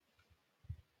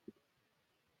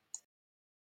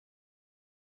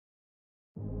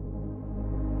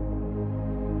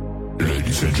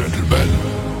Ladies and gentlemen,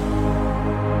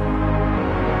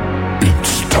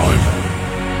 it's time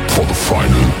for the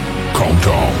final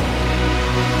countdown.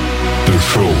 The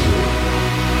show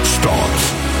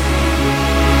starts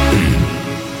in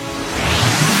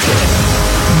 10,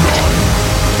 9,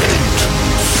 8,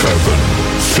 7,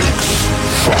 6,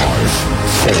 5,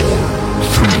 4,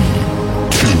 3,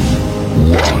 2,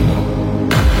 1.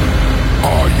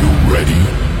 Are you ready?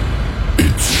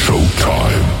 It's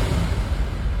showtime.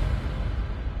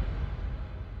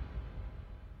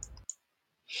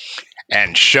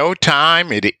 And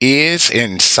showtime it is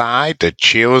inside the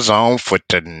chill zone for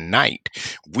tonight.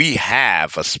 We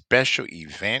have a special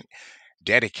event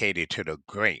dedicated to the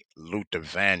great Luther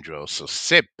Vandross. So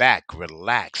sit back,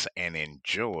 relax, and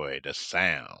enjoy the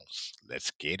sounds.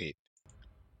 Let's get it.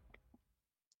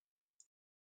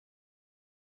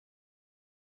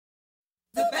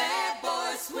 The bad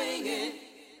boy swinging.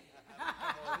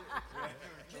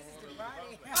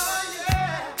 Oh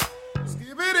yeah.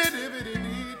 Skibbity-dibbity-dee.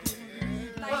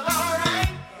 Well, all right.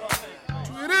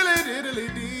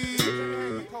 Twiddly-diddly-dee.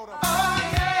 Oh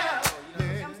yeah.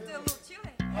 I'm still a little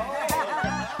chilly.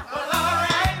 Well, all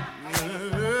right.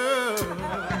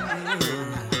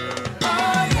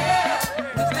 Oh yeah.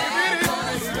 The bad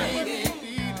boy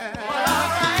swinging. Well, all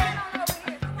right.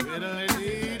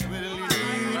 Twiddly-dee,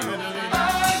 twiddly-dee, twiddly-dee.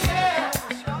 Oh yeah.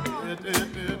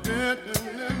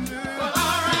 Well,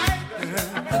 all right.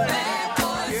 The bad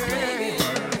boy swinging.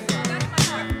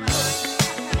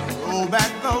 Roll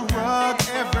back the rug,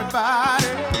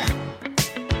 everybody.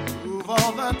 Move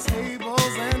all the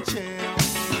tables and chairs.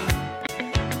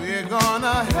 We're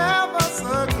gonna have us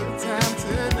a good time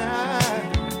tonight.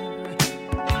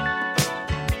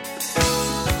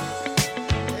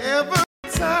 Every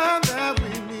time that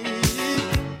we meet,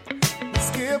 we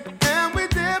skip and we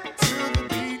dip to the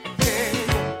beat. Yeah.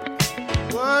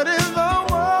 What in the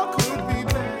world could be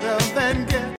better than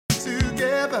getting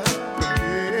together?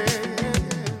 Yeah.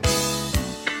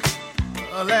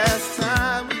 The last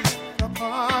time we had a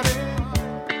party,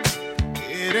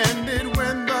 it ended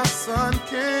when the sun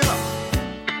came up.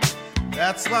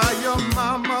 That's why your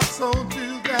mama told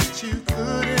you that you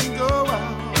couldn't go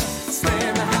out. Stay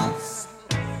in the house.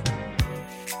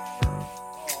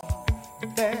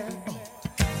 Bad boy.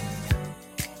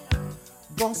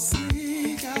 Gonna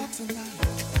sneak out tonight.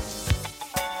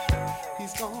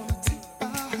 He's gonna take by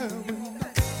her window.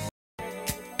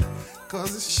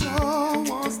 'Cause he sure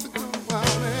wants to go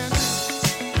out and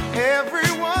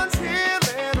everyone's here,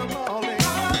 let 'em all in.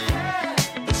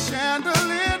 The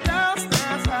chandelier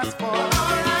downstairs has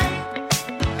fallen.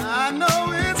 I know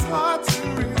it's hard to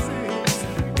resist.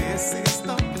 This is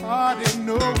the party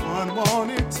no one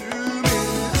wanted to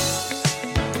miss.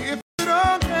 If you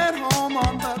don't get home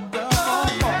on the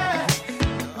double,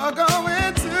 you're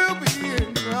going to be in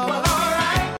trouble.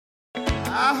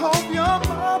 I hope your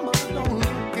mama don't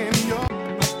look in your,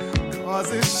 'cause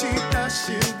if she does,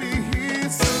 she'll be here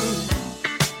soon.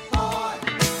 Boy,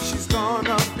 she's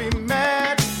gonna be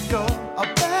mad. You're a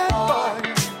bad boy.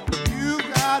 You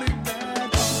got it bad.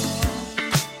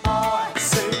 Boy,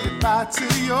 say goodbye to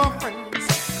your friends,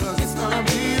 'cause it's gonna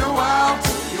be a while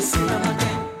till you see them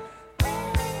again.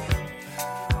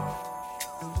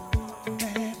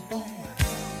 Bad boy,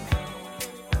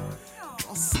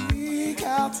 I'll sneak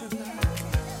out tonight.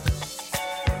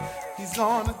 He's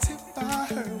gonna tip by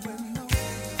her window,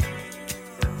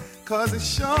 'cause he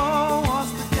sure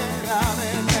wants to get out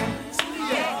and dance.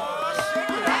 Yeah.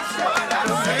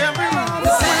 'Cause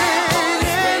everyone's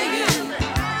swinging,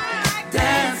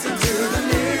 dancing to the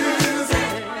music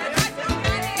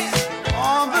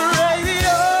on the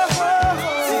radio.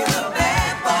 See the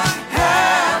bad boy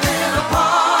having a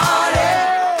party.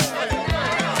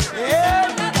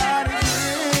 Everybody's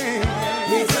swinging.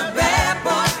 He's a bad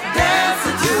boy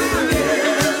dancing to the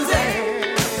music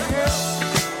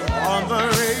on the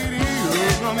radio.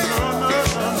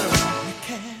 You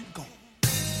can't go.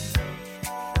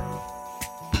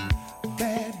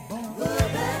 Bad boy.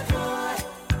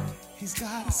 He's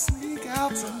gotta sneak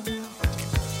out tonight.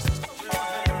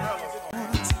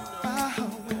 Wanna take by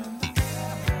her window,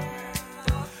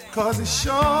 'cause he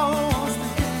sure wants to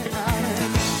get out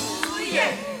and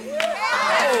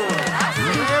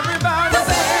everybody's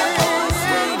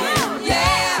swinging,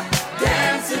 yeah,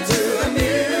 dancing to the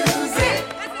music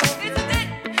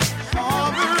on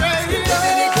the radio.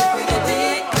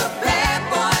 The bad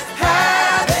boys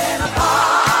having a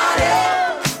party.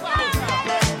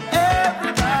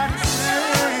 Everybody's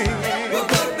singing.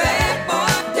 The bad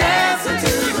boy dancing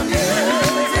to the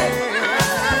music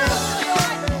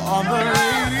on the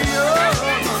radio.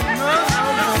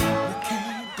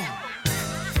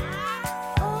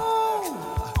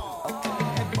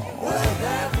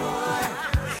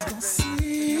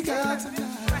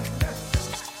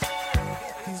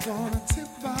 gonna tip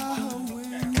our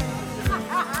window.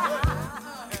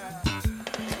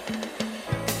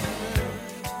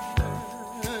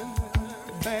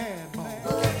 Bad boy.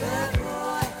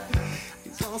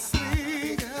 He's gonna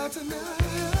sneak out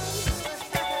tonight.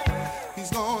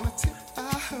 He's gonna tip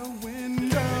our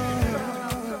window.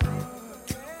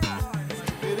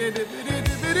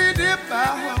 Dip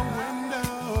our window.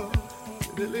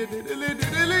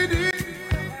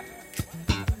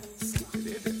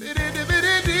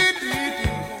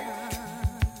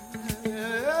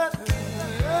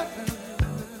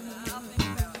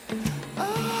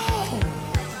 Oh,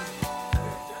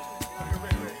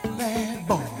 bad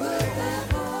boy.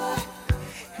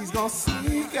 He's gonna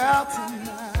sneak out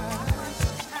tonight.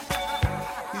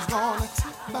 He's gonna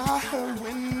tip by her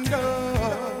window.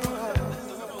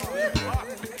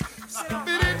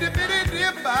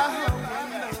 Dip by her window.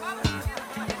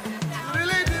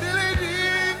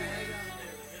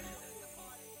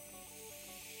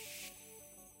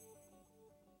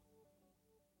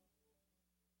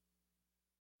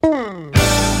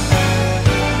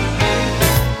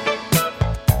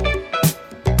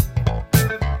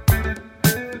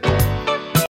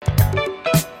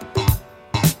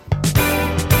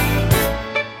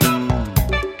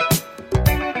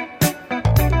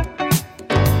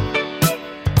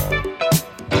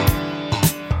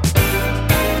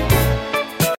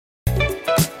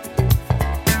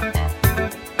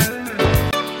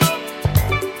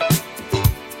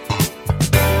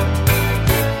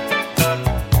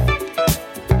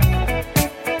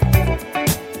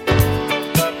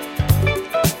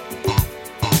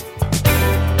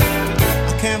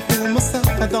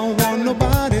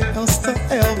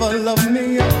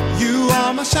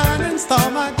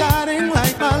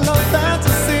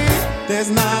 There's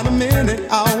not a minute,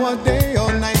 hour, day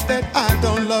or night that I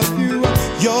don't love you.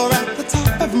 You're at the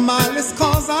top of my list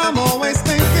cause I'm always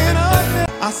thinking of you.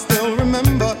 I still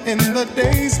remember in the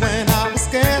days when I was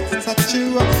scared to touch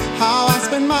you, how I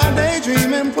spent my day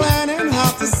dreaming, planning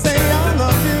how to say I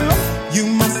love you. You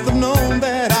must have known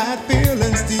that I had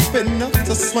feelings deep enough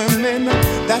to swim in.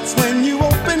 That's when you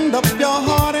opened up your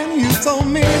heart and you told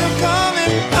me to come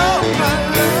in. Oh my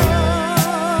love,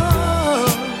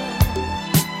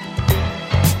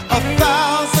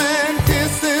 1,000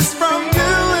 kisses from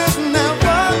you is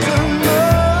never too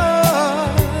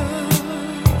much.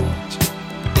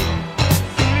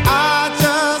 I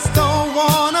just don't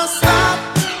wanna stop.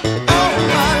 Oh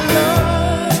my love,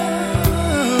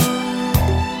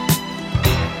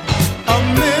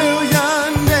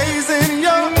 1,000,000 days in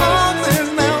your arms is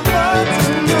never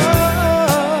too much.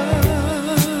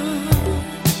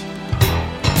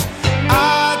 I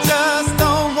just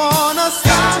don't wanna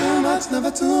stop. Too much,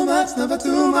 never too much, never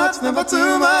too much, never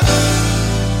too much.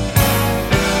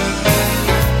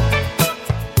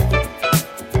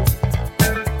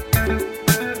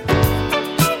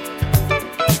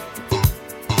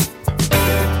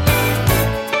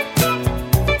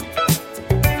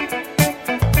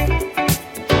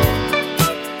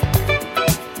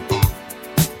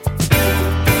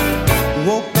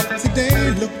 Woke up today,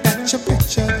 looked at your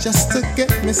picture just to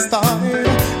get me started.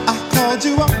 I called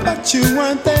you up, but you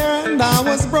weren't there, and I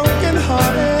was broken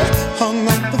hearted. Hung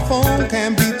up the phone,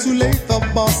 can't be too late. The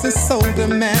boss is so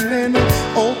demanding.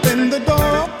 Opened the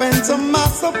door up, and to my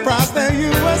surprise, there you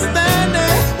were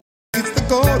standing. Needs to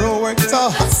go to work to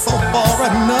hustle for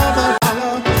another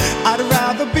dollar. I'd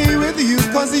rather be with you,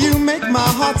 cause you make my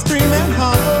heart scream and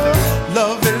holler.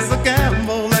 Love is a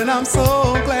gamble, and I'm so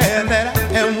glad that I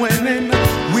am winning.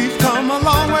 We've come a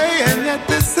long way, and yet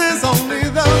this is only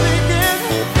the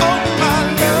beginning. Oh my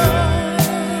love,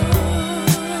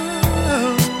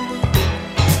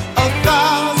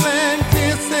 1,000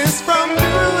 kisses from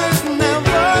you is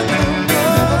never too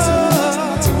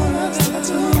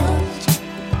much.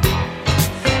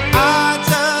 I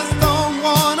just don't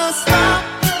wanna stop.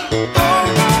 Oh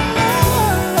my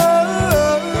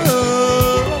love,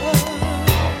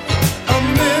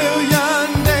 1,000,000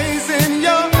 days in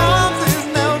your arms is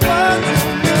never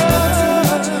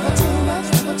too much.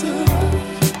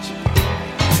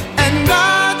 And I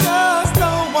just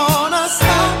don't wanna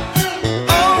stop.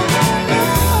 Oh my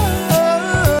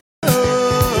love,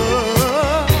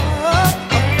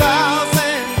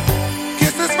 1,000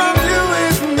 kisses from you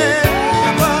is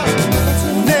never,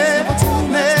 never, never.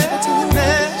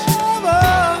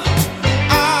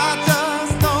 I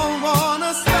just don't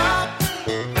wanna stop.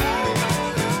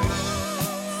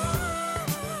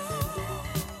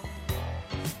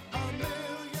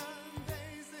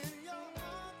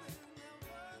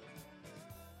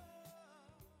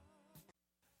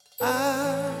 I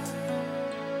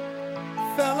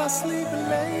fell asleep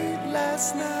late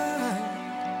last night,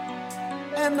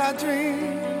 And I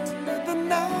dreamed of the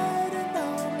night and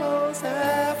almost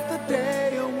half the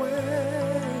day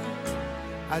away.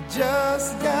 I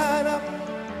just got up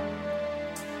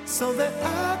so that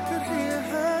I could hear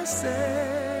her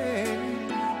say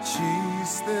she's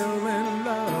still in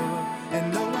love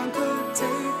and no one could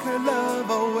take her love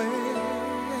away.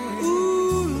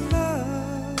 Ooh,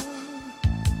 love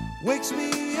wakes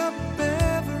me up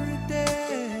every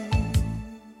day.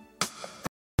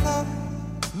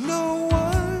 No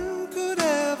one could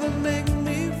ever make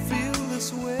me feel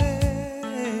this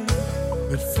way.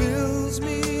 It fills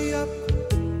me up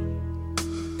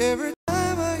every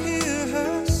time I hear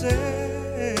her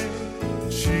say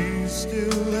she's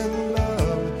still in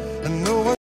love and no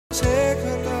one can take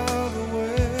her love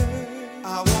away.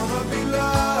 I wanna be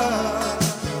loved.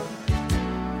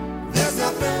 There's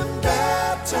nothing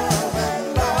better than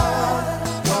love.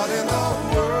 What in the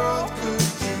world could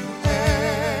you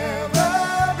ever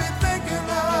be thinking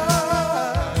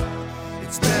of?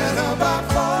 It's better by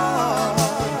far.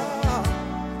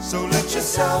 So let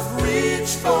yourself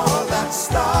reach for that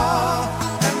star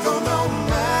and go no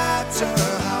matter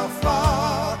how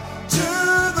far to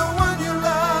the one you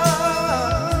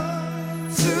love,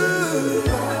 to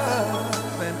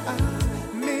love. And I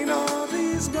mean all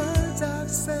these words I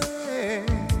say.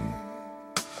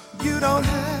 You don't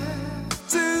have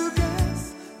to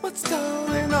guess what's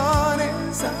going on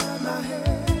inside my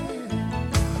head.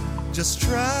 Just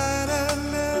try to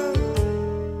know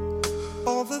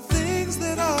all the things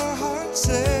that our hearts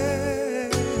say.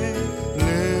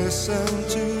 Listen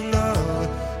to love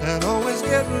and always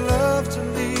get love to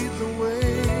lead the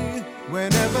way.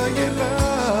 Whenever you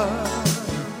love,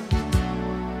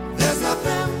 there's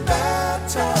nothing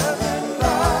better than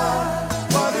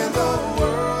love. What in the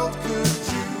world could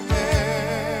you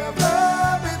ever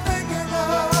be thinking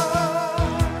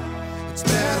of? It's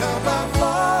better by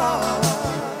far.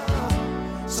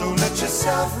 So let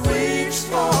yourself reach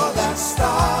for that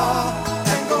star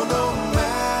and go no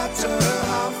matter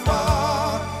how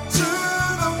far to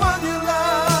the one you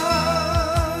love.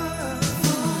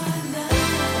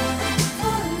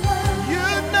 You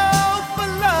know for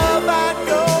love I'd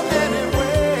go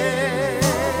anywhere.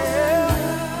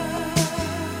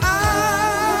 I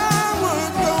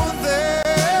would go there.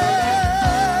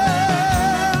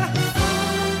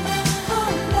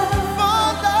 For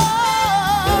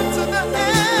love to the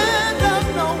end of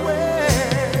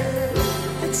nowhere.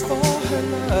 It's for her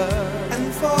love and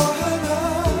for her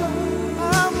love.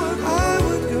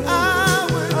 I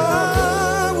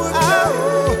would go,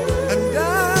 and I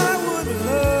would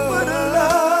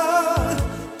love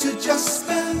to just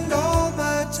spend all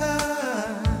my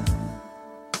time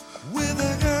with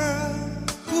a girl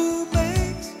who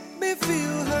makes me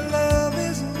feel her love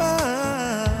is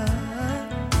mine.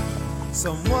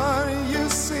 Someone you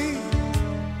see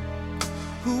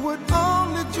who would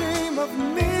only dream of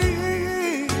me.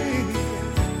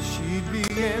 She'd be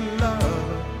in love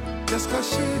just 'cause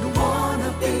she'd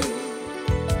wanna be.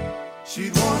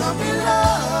 She'd wanna be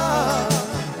loved.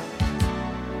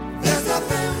 There's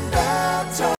nothing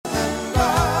better than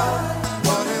love.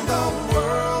 What in the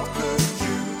world could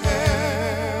you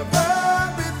ever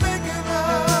be thinking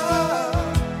of?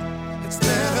 It's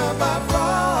better by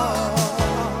far.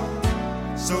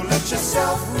 So let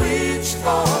yourself reach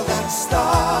for that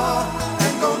star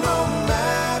and go no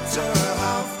matter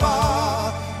how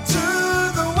far to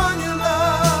the one you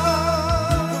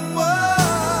love. The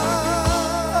world,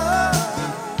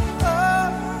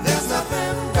 there's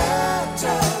nothing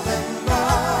better than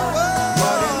love.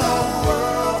 What in the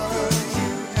world could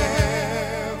you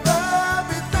ever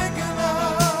be thinking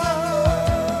of?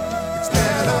 It's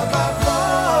better by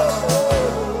far.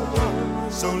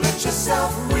 So let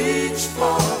yourself reach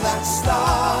for that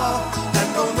star and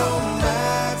go no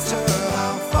matter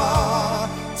how far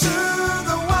to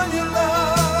the one you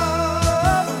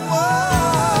love. The world,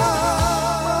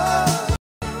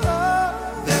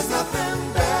 there's nothing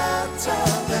better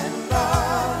than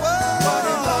love. What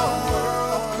in the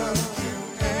world could you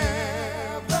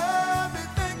ever be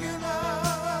thinking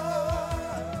of?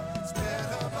 It's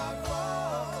better by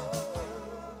far.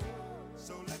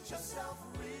 So let yourself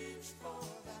reach for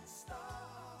that star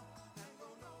and go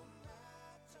no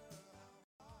matter how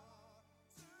far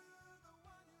to the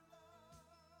one you love.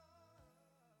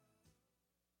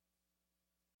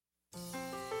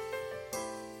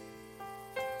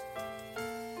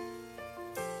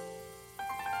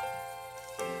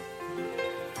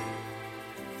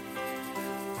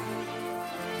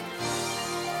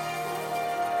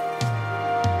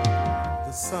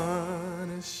 The sun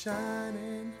is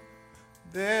shining.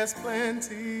 There's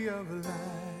plenty of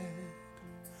light.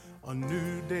 A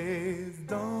new day is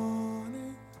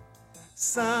dawning.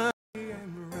 sunny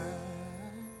and bright.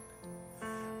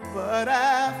 But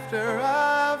after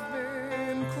I've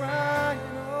been crying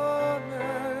all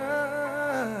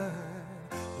night,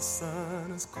 the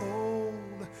sun is cold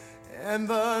and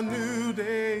the new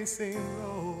day seems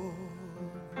old.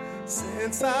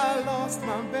 Since I lost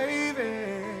my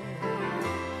baby,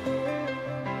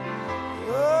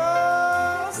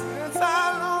 oh, since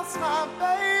I lost my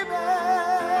baby,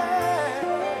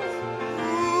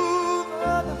 ooh,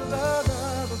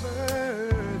 the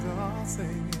birds are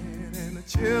singing and the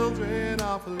children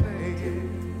are playing.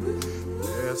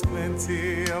 There's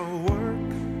plenty of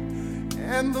work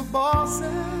and the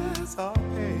bosses are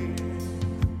paying.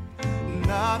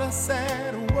 Not a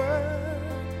sad word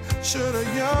should a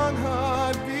young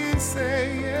heart be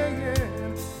saying,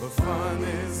 but fun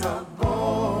is a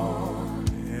bore,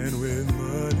 and with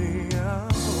money I'm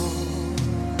home.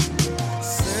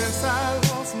 Since I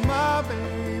lost my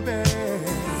baby,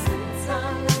 since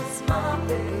I lost my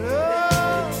baby,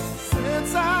 oh,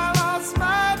 since I lost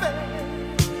my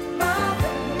baby, my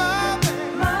baby,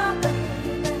 my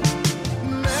baby.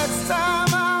 Next time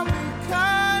I'll be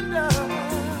kinder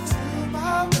to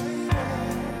my baby.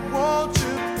 Won't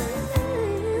you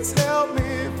please help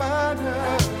me find her?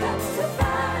 I've got to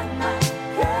find my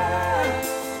girl.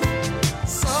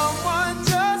 Someone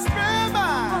just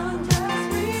remind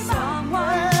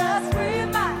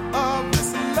of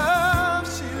this love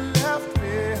she left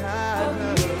behind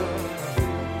her.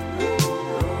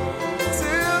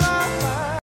 Till I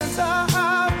find her,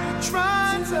 I'll be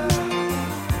trying to.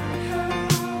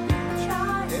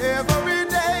 Every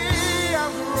day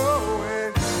I'm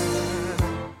growing,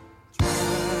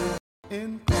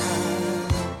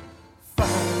 inclined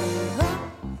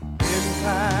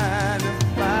to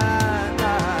find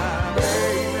my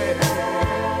baby.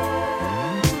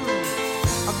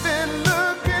 I've been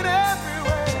looking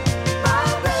everywhere, my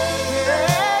baby,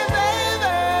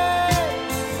 baby.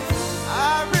 I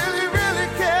really, really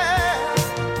care.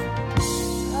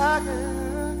 I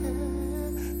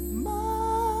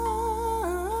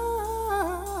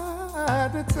my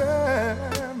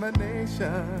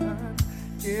determination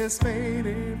is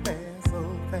fading fast, so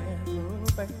fast, so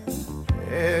fast.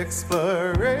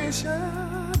 Exploration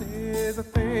is a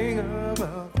thing of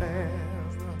the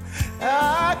past.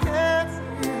 I can't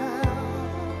see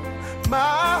how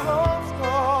my hopes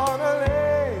gonna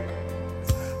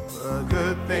last, but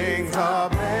good things are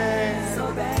bad,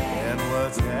 so bad. And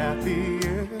what's happy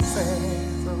is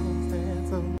sad, so sad,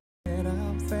 so sad.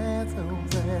 I'm sad, so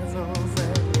sad, so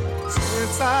sad.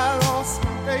 Since I lost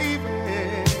my baby,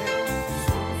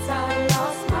 since I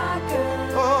lost my girl,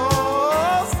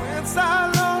 oh, since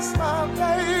I lost my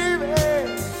baby,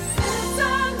 since I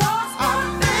lost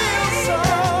my baby, so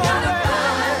gotta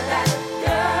find that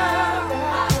girl.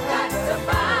 I've got to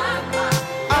find my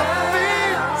girl. I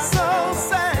feel so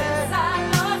sad. Since I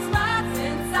lost my,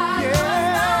 since I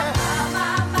lost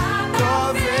my, 'cause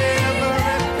everything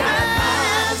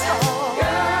is hard.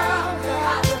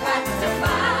 I've got to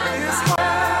find it's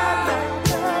hard to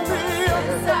be.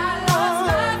 Since I lost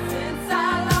my, since I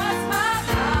lost my,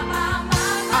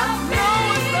 I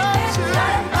know it's not you.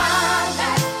 Find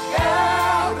that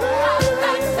girl. I've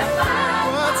got to find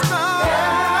what's gonna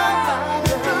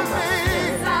happen to me.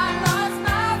 Since I lost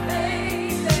my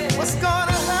baby, what's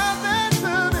gonna happen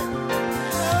to me?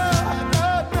 Oh, I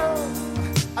don't know.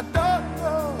 I don't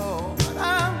know what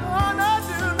I'm gonna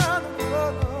do.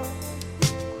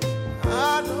 I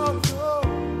don't know.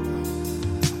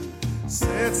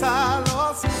 Since I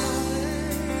lost my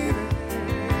baby,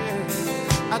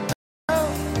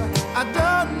 I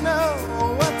don't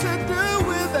know what to do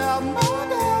without my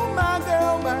girl, my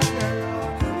girl, my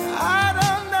girl. I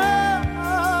don't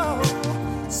know.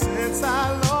 Since I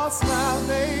lost my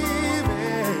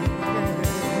baby,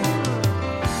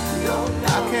 I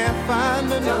can't find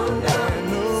her nowhere,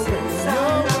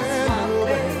 nowhere,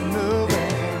 nowhere,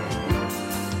 nowhere.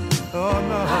 Oh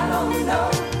no. I don't know.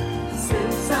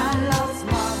 Since I lost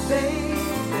my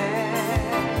baby,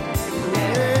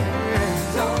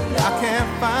 I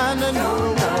can't find her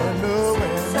nowhere,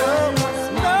 nowhere,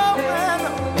 nowhere, nowhere,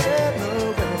 nowhere,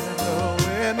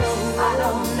 nowhere, nowhere. I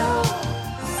don't know.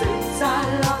 Since I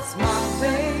lost my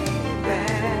baby,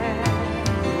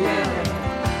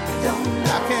 I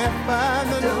can't find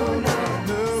her nowhere,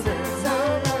 nowhere,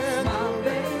 nowhere,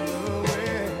 nowhere.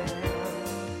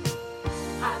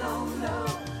 I don't know.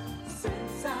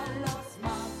 Since I lost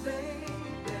my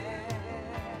baby,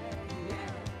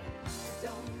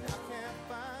 I can't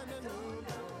find her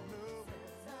nowhere, nowhere.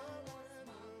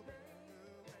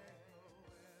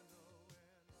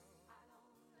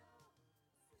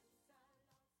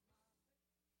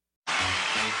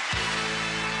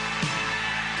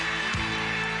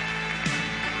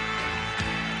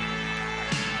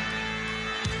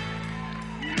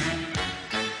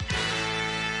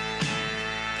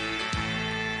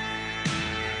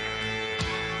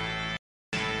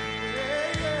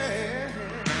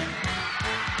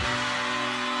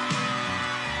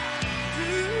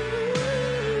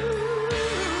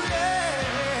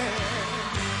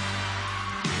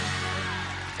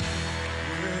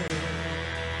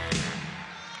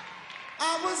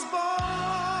 was born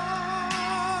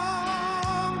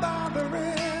by the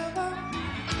river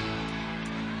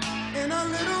in a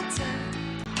little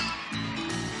town,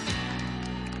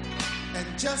 and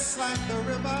just like the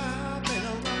river, I've been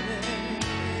running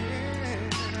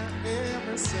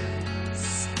ever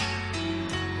since.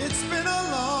 It's been a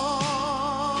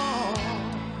long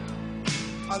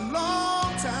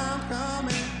time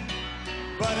coming,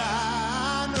 but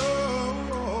I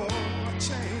know a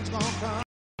change gonna come.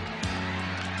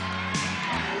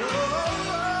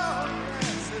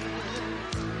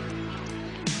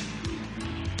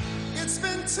 It's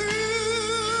been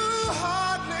too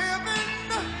hard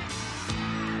living,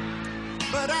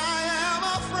 but I am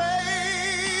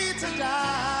afraid to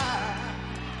die,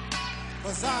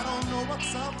 'cause I don't know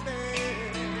what's up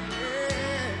there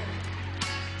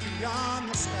beyond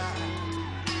the sky.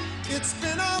 It's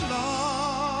been a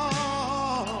long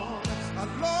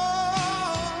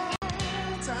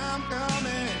time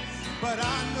coming, but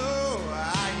I know, I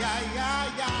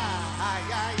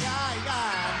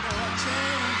know a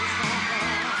change is gonna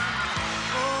come.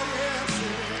 Oh yes,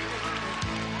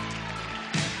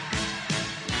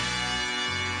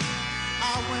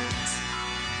 I went,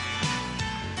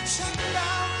 check it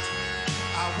out.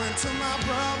 I went to my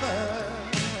brother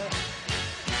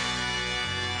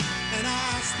and I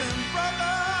asked him,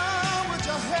 brother, would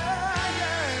you help me?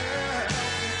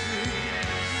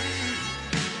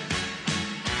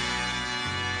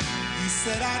 He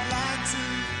said, I'd like to,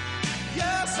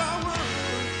 yes I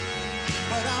would,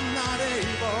 but I'm not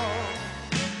able.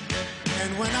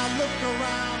 And when I looked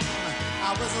around,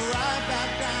 I was right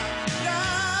back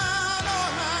down on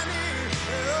my knees.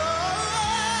 Oh,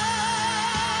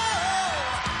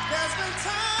 there's been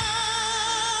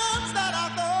times that I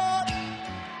thought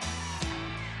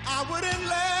I wouldn't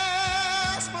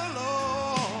last for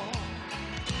long,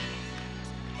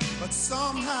 but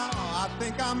somehow I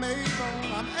think I'm able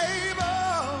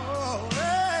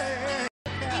to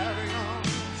carry on.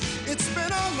 It's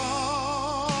been a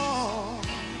long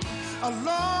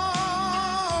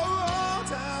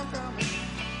time coming,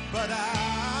 but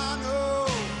I know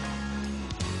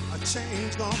a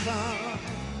change gonna come.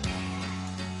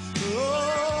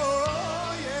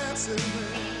 Oh, yes it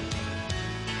will.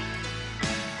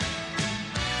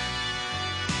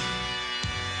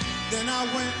 Then I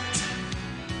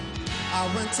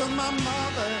went to my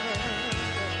mother.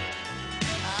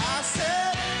 I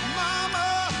said, Mama,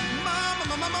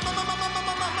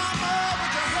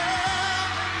 would you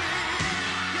help me?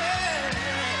 Yeah.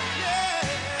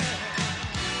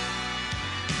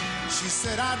 She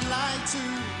said, I'd like to,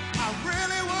 I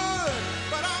really would,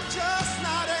 but I'm just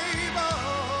not able.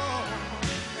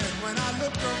 And when I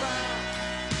looked around,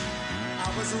 I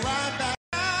was right back.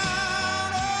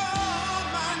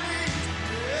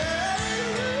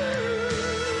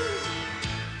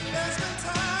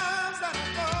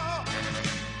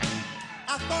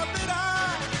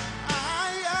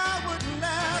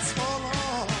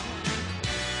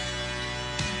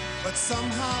 But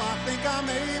somehow I think I'm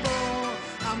able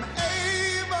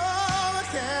to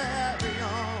carry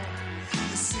on.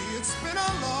 You see, it's been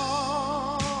a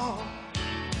long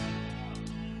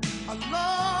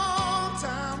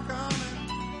time coming,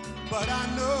 but I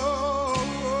know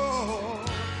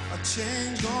a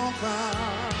change gonna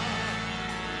come.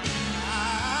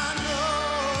 I know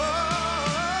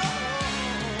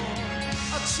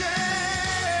a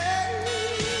change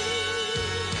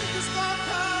is gonna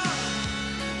come.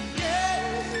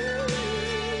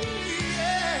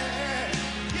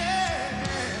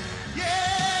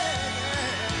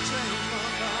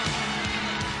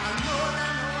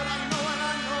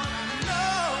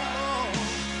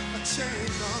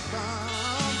 Change gonna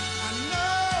come. I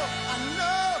know.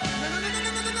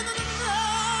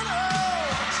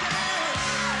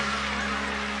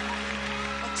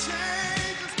 A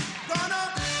change is gonna come.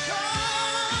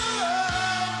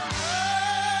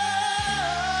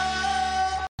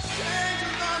 Change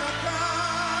is gonna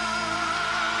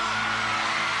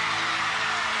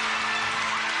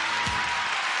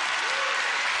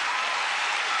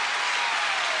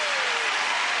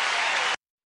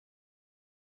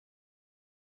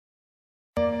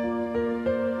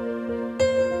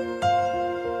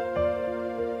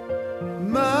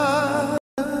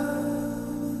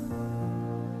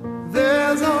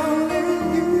There's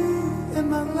only you in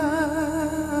my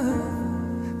life,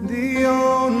 the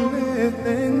only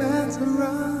thing that's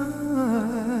right.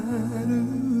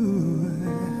 Ooh.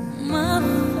 My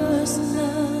first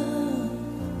love,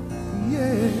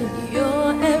 Yeah.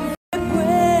 your every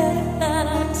breath that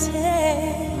I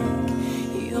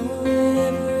take, your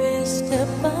every step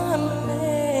I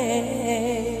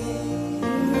make,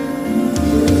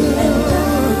 and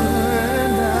I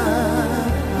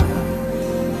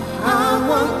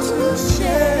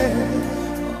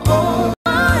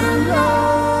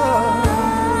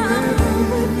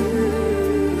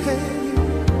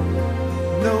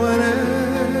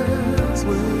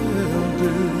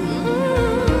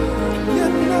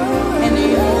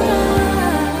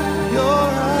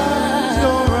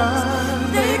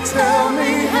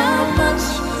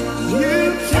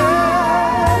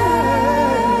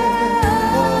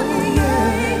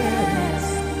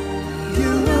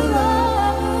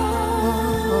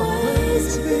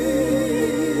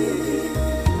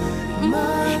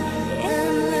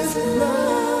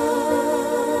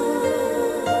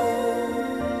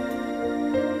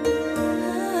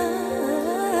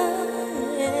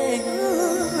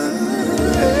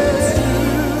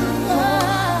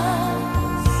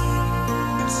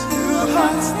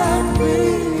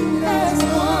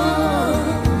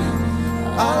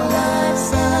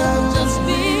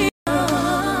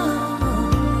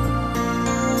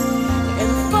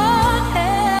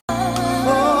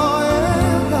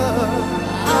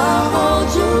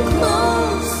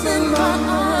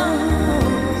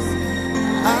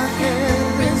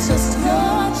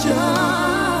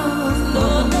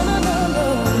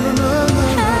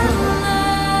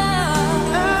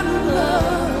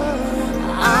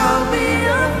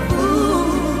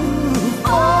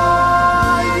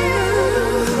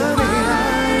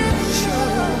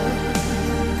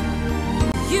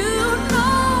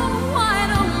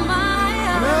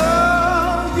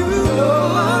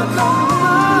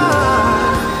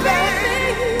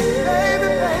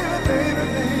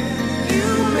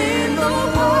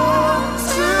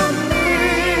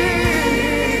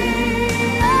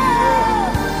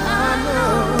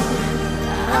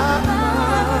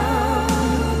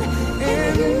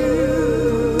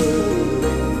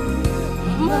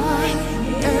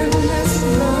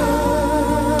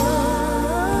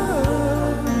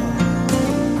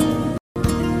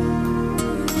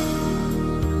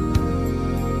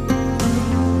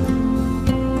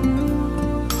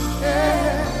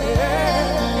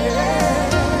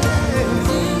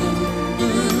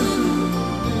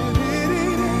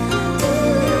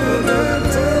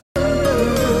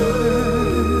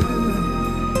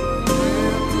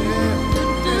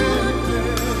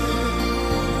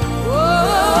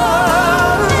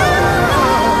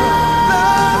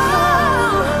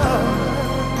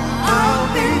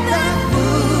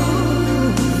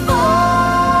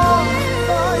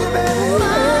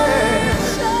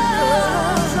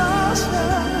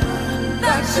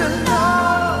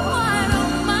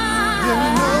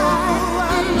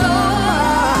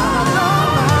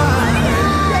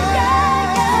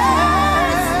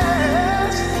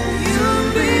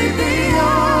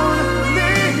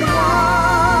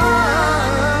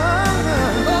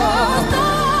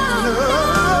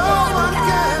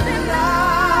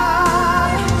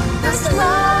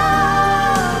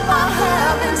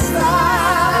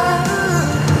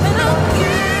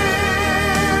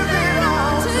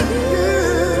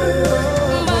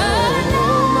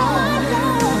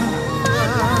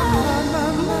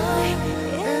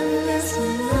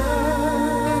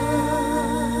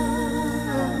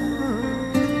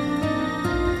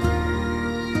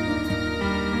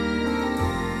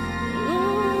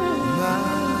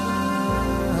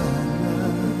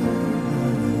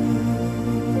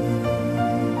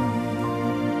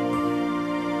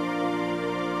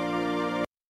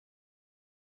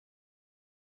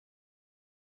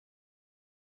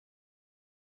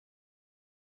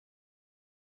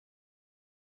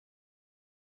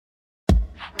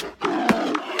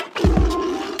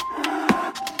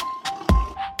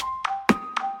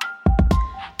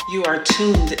You are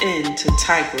tuned in to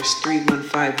Tigress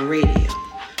 315 Radio.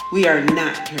 We are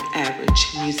not your average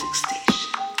music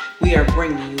station. We are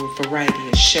bringing you a variety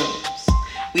of shows.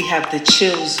 We have the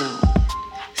Chill Zone,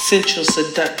 Central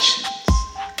Seductions,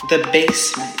 The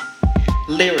Basement,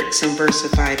 Lyrics and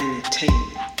Versified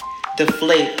Entertainment, The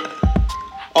Flavor.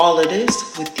 All of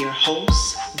this with your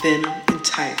hosts, Venom and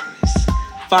Tigress.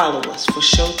 Follow us for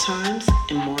showtimes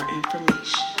and more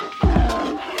information.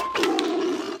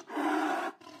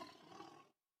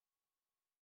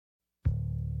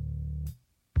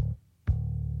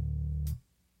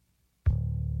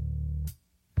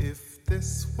 If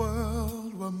this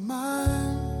world were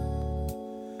mine,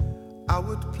 I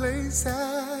would place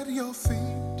at your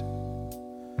feet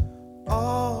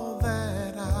all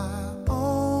that I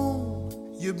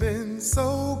own. You've been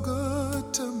so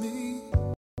good to me.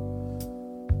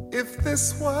 If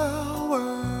this world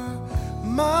were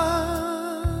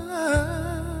mine,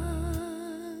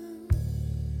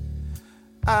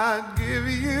 I'd give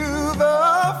you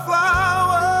the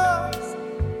flowers,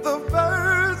 the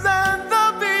birds and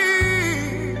the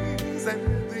bees,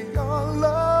 and your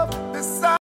love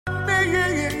beside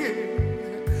me.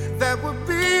 That would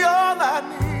be all I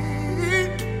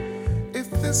need.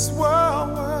 If this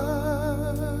world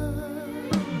were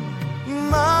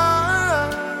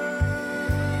mine,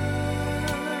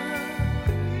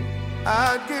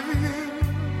 I'd give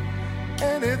you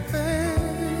anything.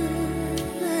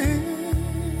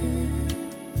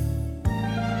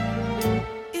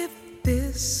 If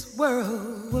this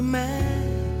world were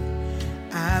mine,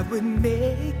 I would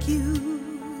make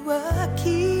you a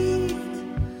king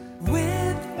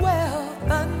with wealth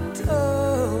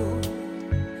untold.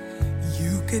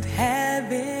 You could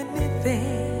have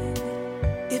anything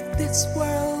if this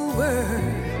world were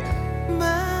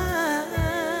mine.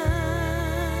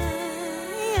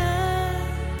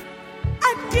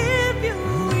 I'd give you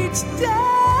each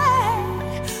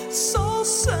day so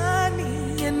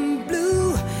sunny and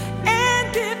blue.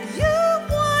 And if you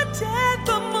wanted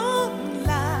the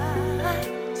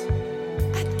moonlight,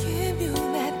 I'd give you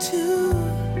that too.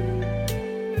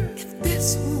 If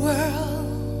this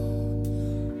world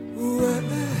were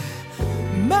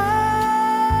mine,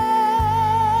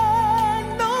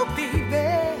 no baby,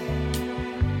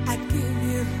 I'd give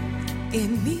you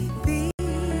anything.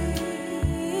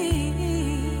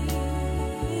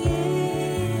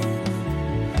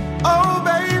 Oh,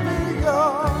 baby,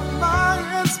 you're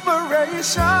my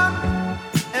inspiration,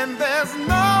 and there's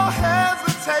no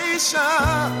hesitation.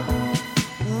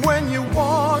 When you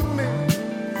want me,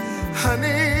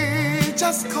 honey,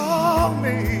 just call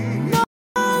me.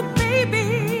 Oh,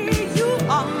 baby, you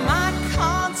are my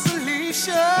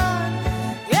consolation,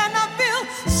 and I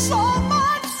feel so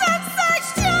much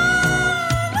sensation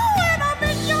when I'm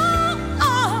in your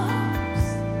arms.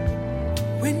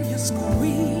 When you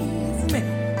squeeze me,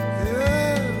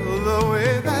 Yeah, the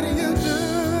way that you do.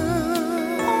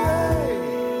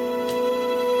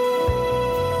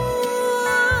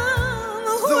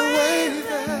 The way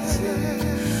that you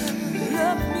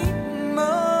love me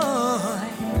more.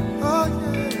 oh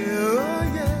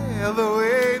yeah, the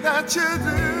way that you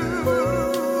do.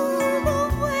 The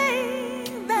way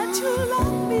that you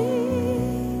love me.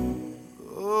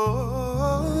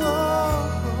 Oh,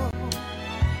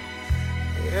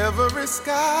 every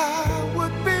sky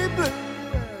would be blue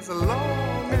as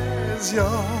long as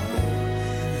you're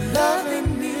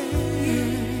loving me,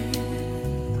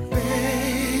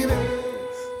 baby.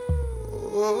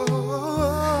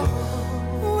 Oh,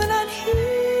 When I'm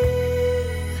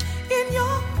here in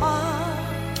your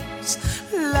arms,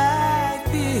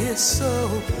 life is so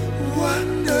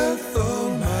wonderful,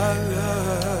 my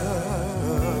love.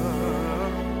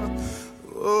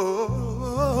 Oh,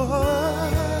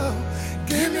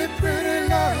 give me pretty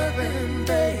loving,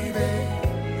 baby.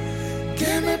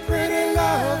 Give me pretty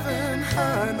loving,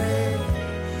 honey.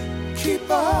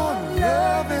 Keep on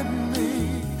loving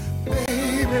me,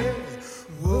 baby.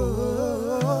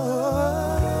 Whoa,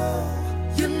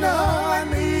 you know I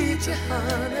need you,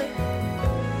 honey.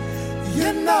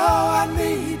 You know I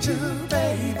need you,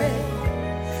 baby.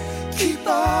 Keep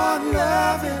on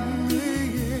loving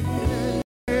me,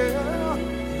 yeah.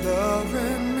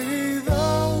 Loving me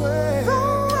the way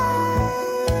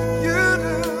you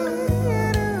do,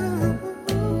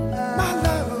 my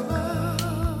love.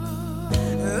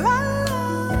 I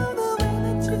love the way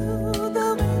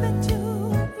that you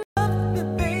love me,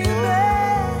 baby.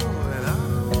 And I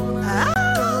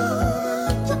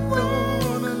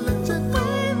wanna let you go,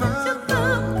 my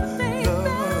love.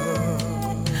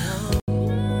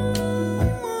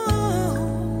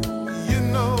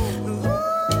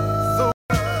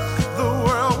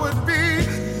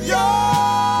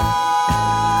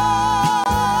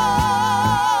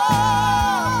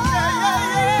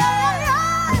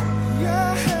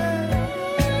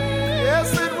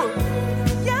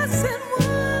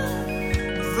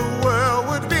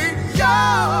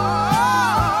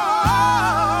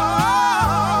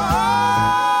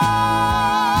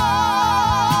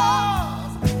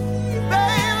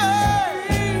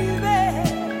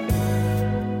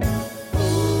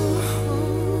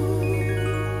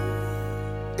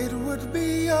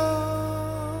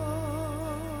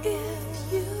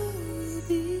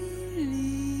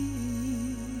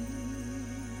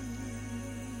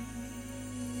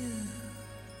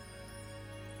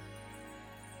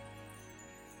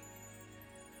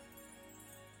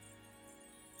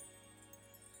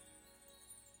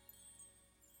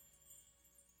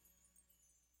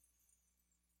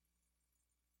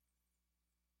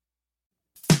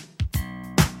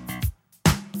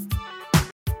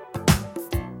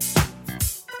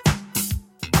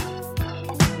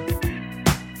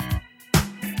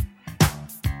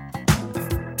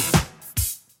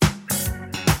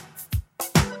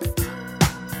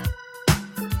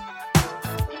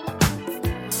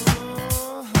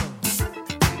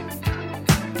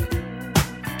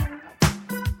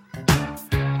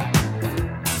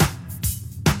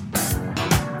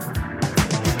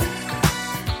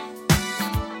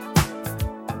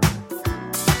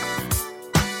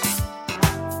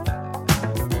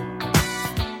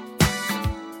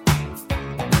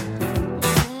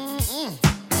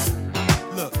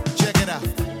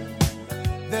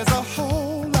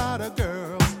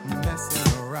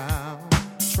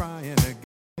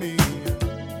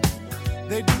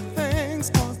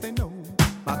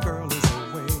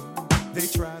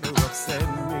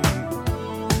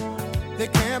 They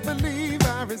can't believe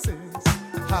I resist.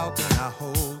 How can I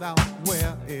hold out?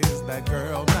 Where is that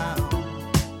girl now?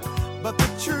 But the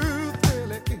truth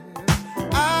really is,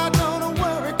 I don't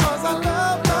worry 'cause I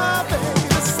love my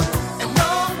baby so. And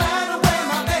no matter where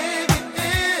my baby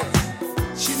is,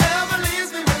 she never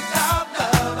leaves me without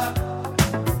love.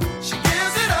 She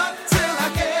gives it up till I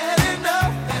get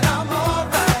enough, and I'm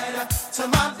alright till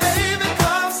my baby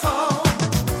comes home.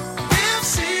 If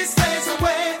she stays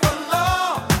away for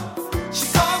long, she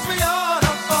calls me on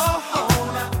the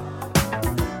phone.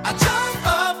 I jump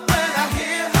up when I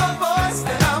hear her voice,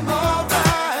 and I'm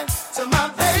alright till my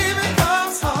baby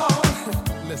comes home.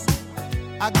 Listen,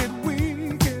 I get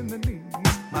weak in the knees,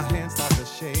 my hands start to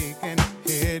shake, and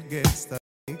head gets to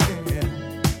aching.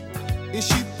 Is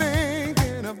she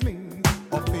thinking of me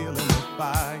or feeling the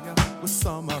fire with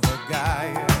some other guy?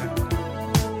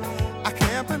 I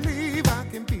can't believe I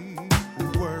can be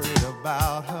worried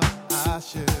about her. I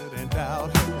shouldn't doubt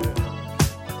her,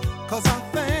 'cause our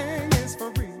thing is for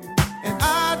real. And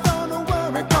I don't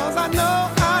worry 'cause I know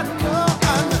that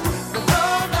no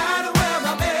matter where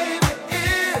my baby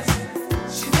is,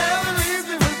 she never leaves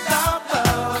me without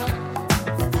love.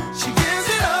 She gives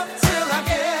it up till I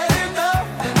get enough,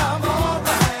 and I'm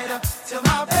alright till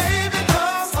my baby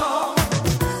comes home.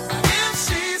 If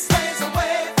she stays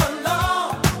away for long,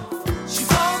 she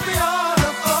calls me on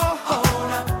the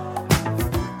phone.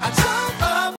 I jump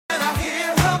up when I hear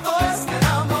her voice, and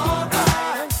I'm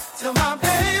alright till my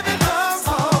baby comes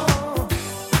home.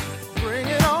 Bring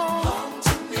it on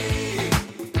to me.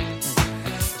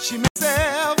 She makes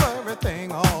everything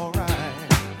alright.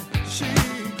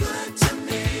 She's good to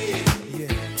me.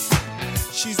 Yeah,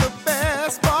 she's the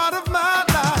best part of my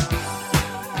life.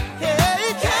 Hey,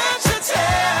 can't you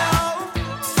tell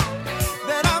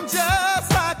that I'm just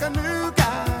like a new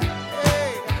guy? Hey,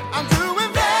 I'm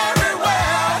doing very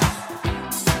well,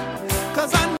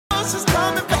 'cause I know she's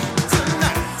coming back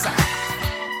tonight.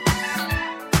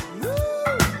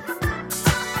 Ooh.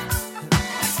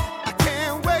 I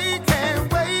can't wait, can't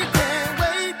wait, can't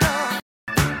wait. No.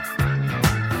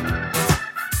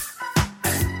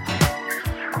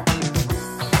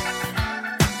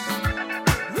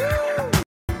 Woo.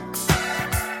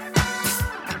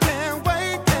 I can't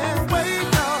wait,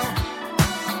 no.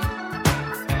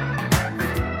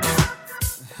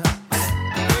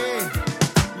 Hey,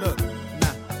 look,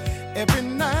 now, every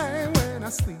night when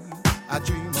I sleep, I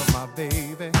dream of my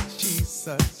baby. She's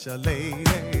such a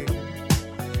lady.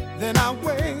 Then I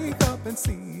wake up and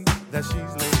see that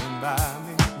she's laying by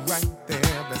me, right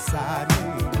there beside me.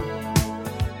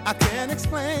 I can't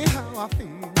explain how I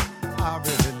feel. I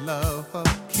really love her,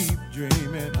 keep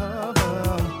dreaming of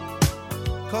her,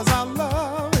 'cause our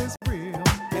love is real.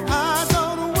 And I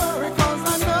don't worry 'cause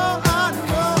I know that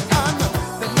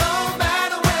no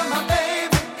matter where my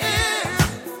baby is,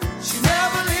 she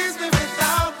never leaves me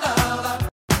without love.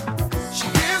 She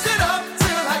gives it up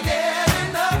till I get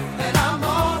enough, and I'm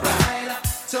alright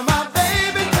till my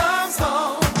baby comes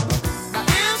home. Now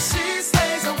if she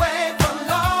stays away for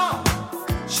long,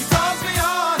 she calls me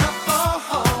on the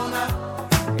phone.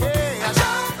 Yeah, I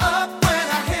jump up when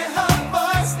I hear her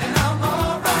voice, and I'm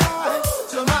alright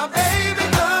till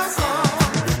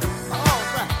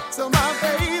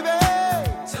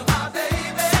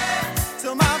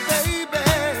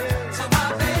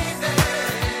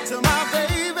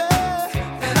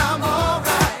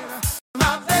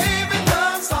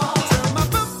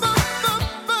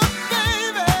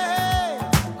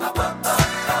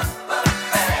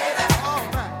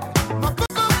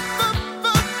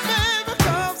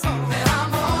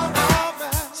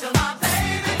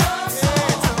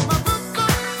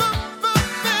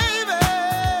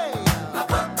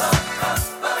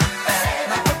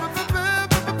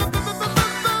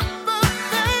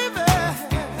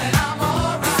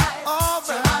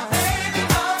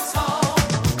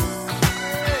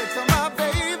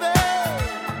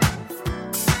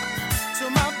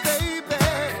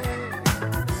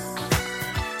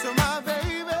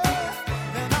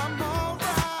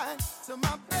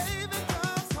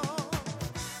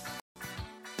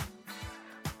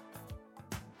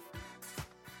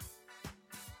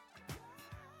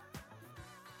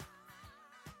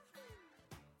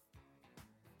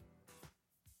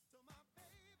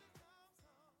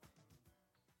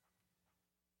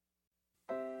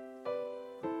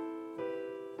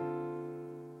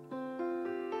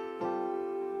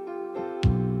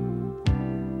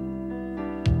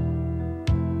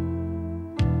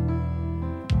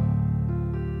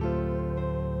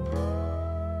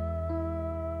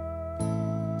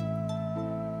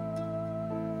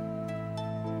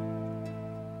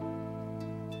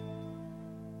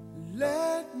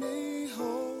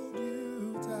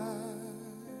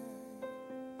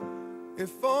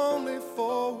if only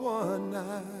for one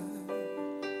night.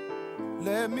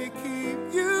 Let me keep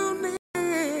you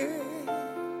near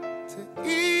to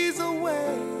ease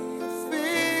away your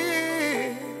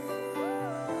fear.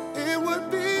 It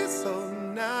would be so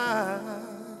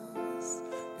nice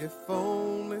if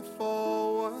only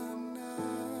for one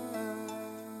night.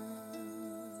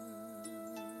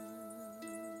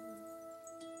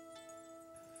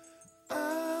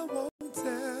 I won't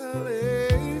tell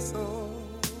a soul.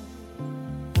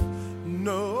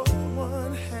 No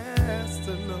one has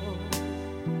to know.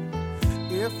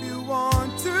 If you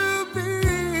want to be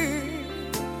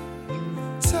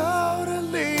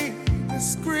totally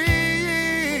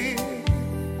discreet,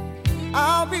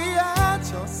 I'll be at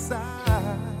your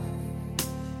side,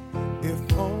 if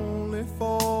only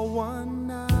for one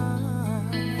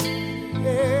night.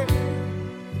 Yeah,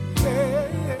 yeah,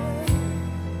 yeah.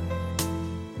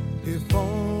 If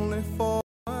only for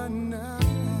one night.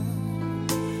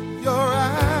 Your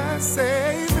eyes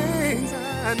say things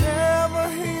I never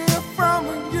hear from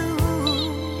you,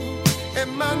 and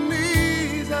my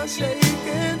knees are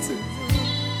shaking too.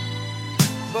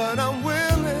 But I'm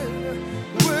willing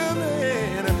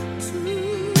to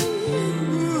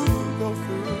go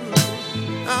through.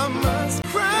 I must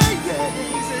cry,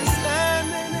 yes,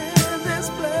 standing in this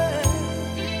place,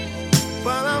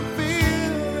 but I'm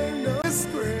feeling no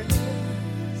disgrace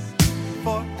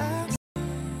for asking.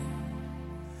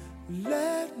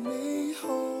 Let me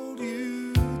hold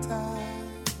you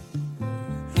tight,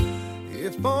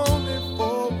 if only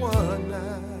for one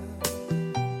night.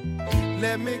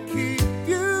 Let me keep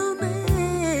you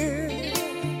near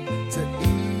to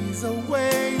ease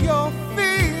away your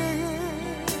fear.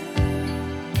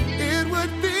 It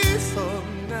would be so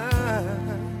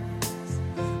nice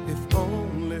if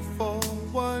only for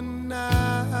one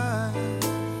night.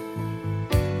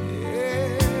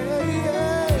 Yeah,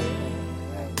 yeah.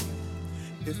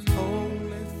 If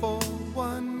only for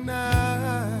one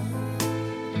night.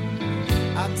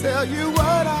 I tell you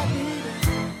what I need.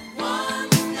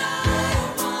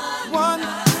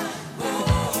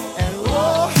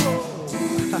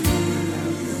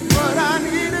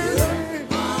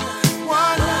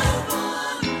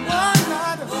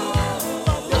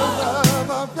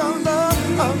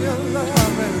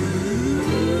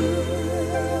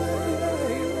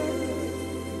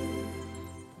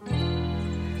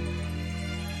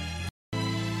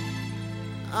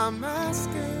 I'm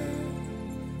asking,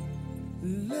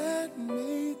 let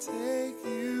me take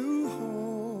you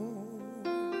home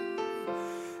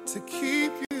to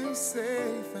keep you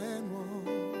safe and warm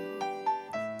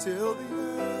till the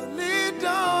early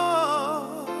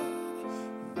dawn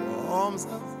warms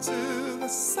up to the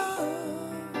sun.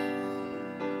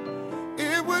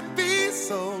 It would be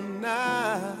so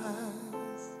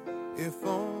nice if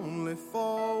only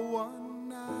for one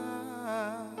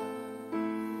night.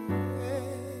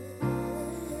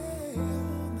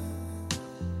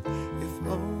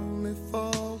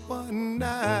 For one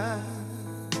night.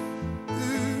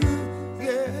 Ooh,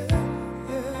 yeah,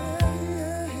 yeah,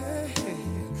 yeah,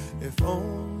 yeah. If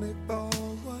only for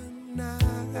one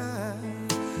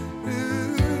night.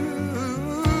 Ooh,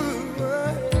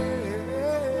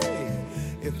 hey.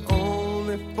 If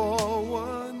only for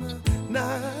one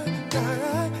night,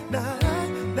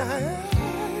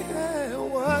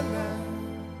 one night.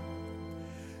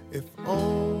 If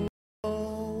only for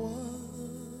one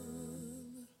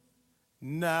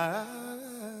night.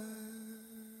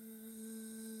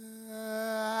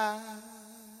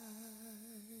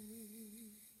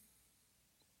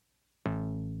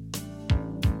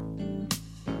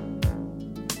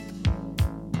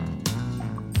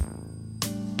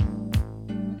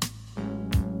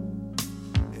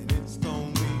 And it's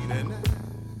gonna be the night.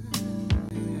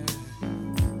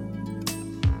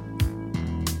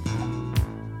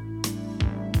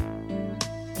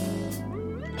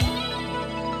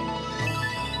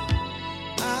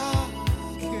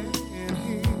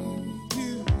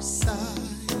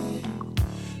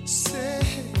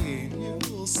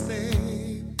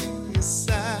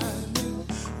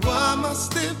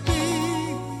 Must it be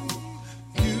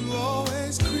you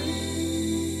always creep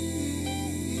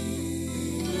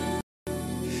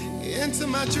into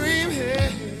my dream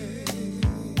head?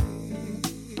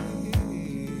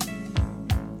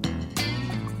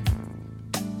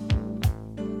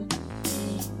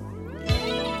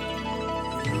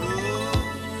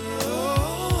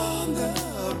 On the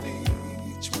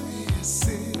beach we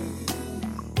sit,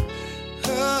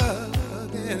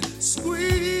 hug and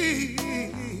squeeze.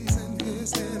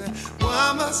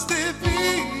 Why must it be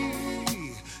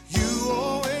you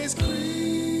always creep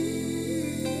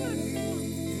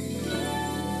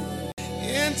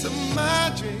into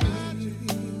my dream.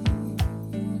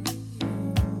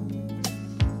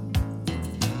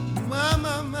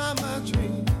 My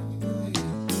dream.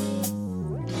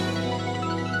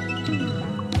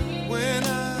 When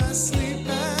I sleep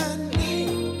at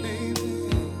night, baby,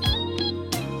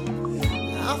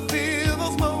 I feel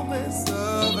those moments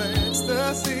of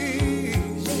ecstasy.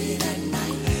 Late at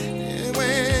night. And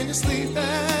when you sleep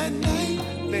at night,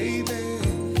 baby,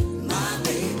 my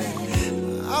baby,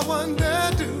 I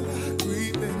wonder, do I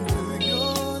creep into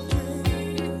your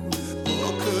dream?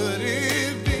 Or could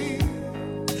it be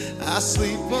I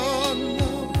sleep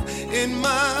alone in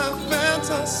my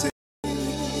fantasy?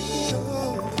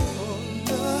 Oh,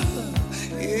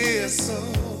 love is so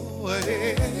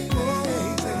easy.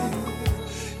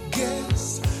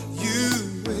 Guess you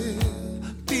will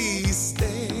be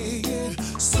staying,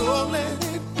 so let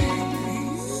it be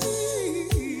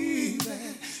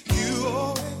that you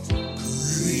always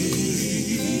creep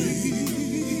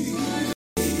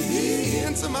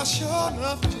into my short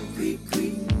enough dream.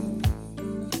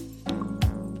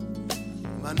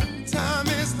 My time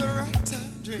is the right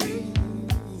time dream.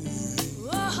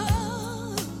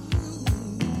 Oh,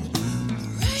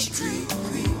 right creep,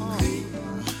 creep, creep.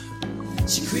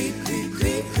 She creep, creep,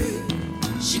 creep, creep.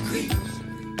 She creep.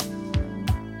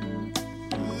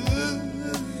 Ooh,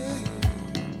 yeah.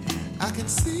 I can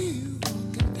see you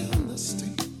walking down the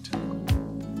street.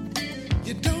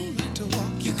 You don't like to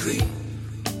walk, you creep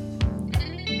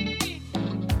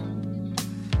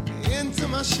into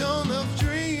my show of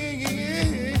dream.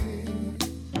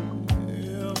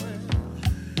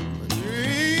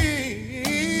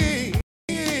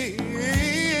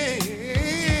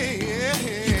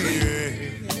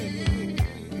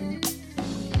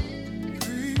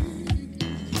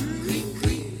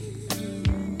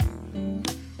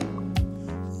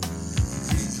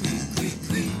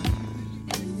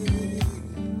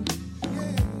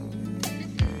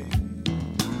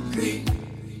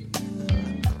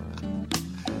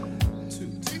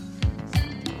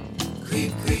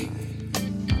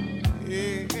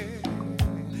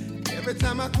 Every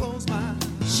time I close my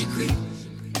eyes, she creeps.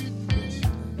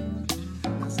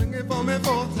 Now sing it for me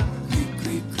 4 times. Creep,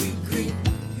 creep, creep, creep.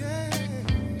 Yeah.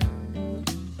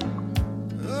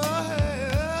 Oh, hey,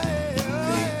 oh, hey,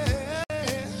 oh, hey,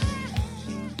 hey.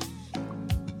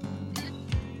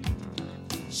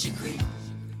 She creeps.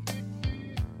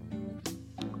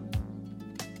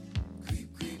 Creep,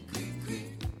 creep, creep,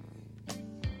 creep.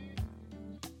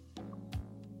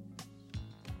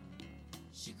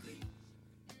 She creeps.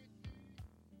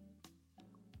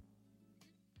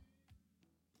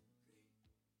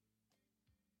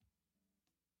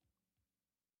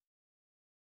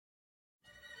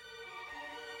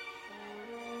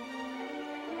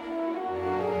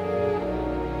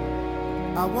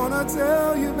 I wanna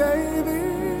tell you, baby,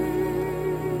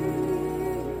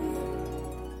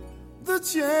 the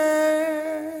changes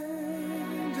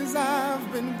I've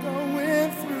been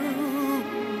going through.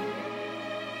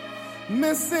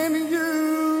 Missing you,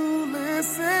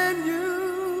 listen you,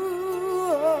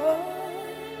 oh,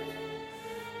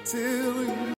 till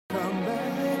you come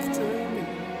back to me.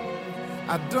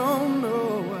 I don't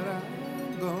know what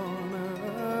I'm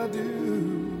gonna do.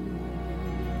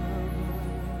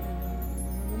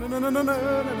 No, no, no, no, no,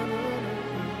 no, no.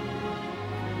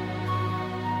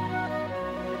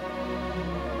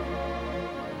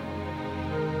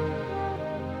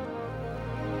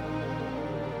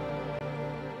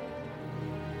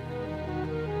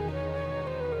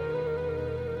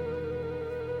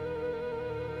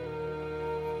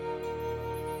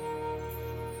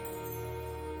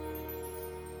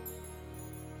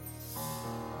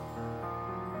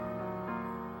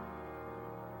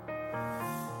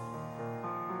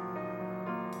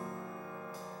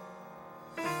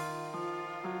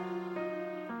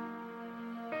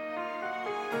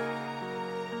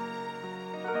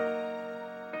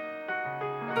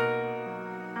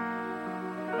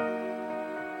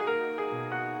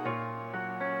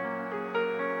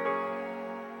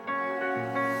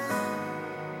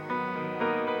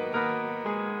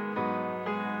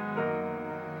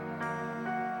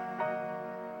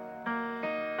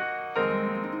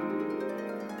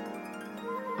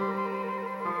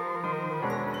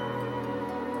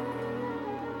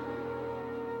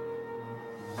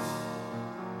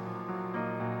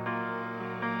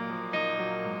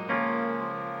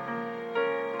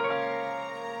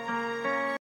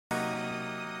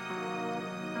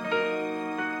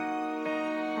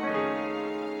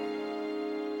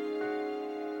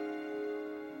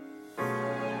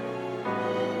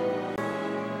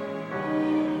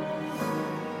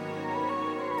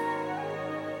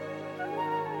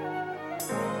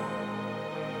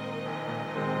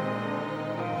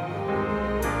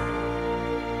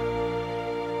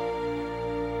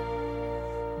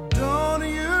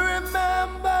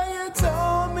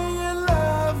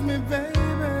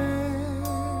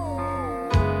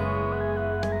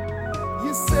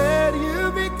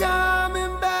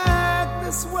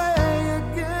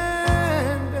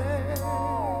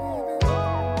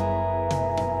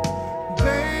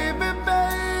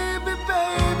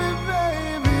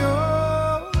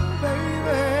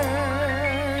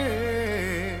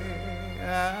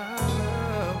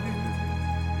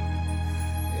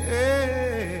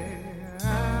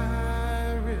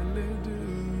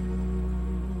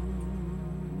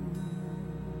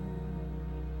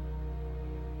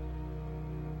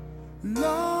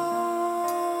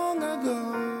 long ago,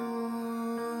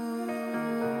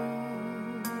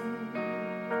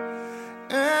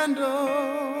 and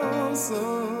oh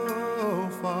so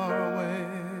far away.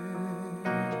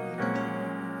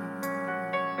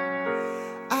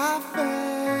 I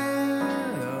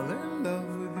fell in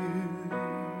love with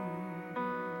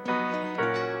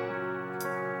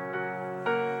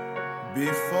you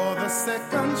before the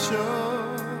second show.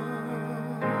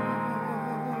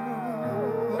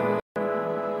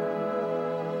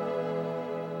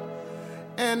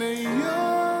 And your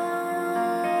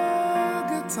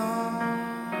guitar,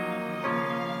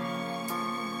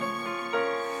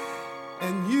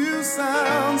 and you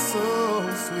sound so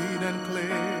sweet and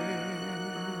clear,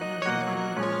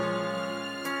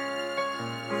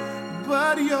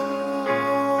 but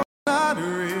you're not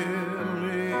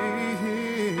really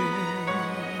here.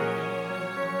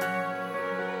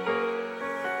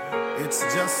 It's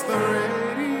just the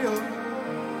radio.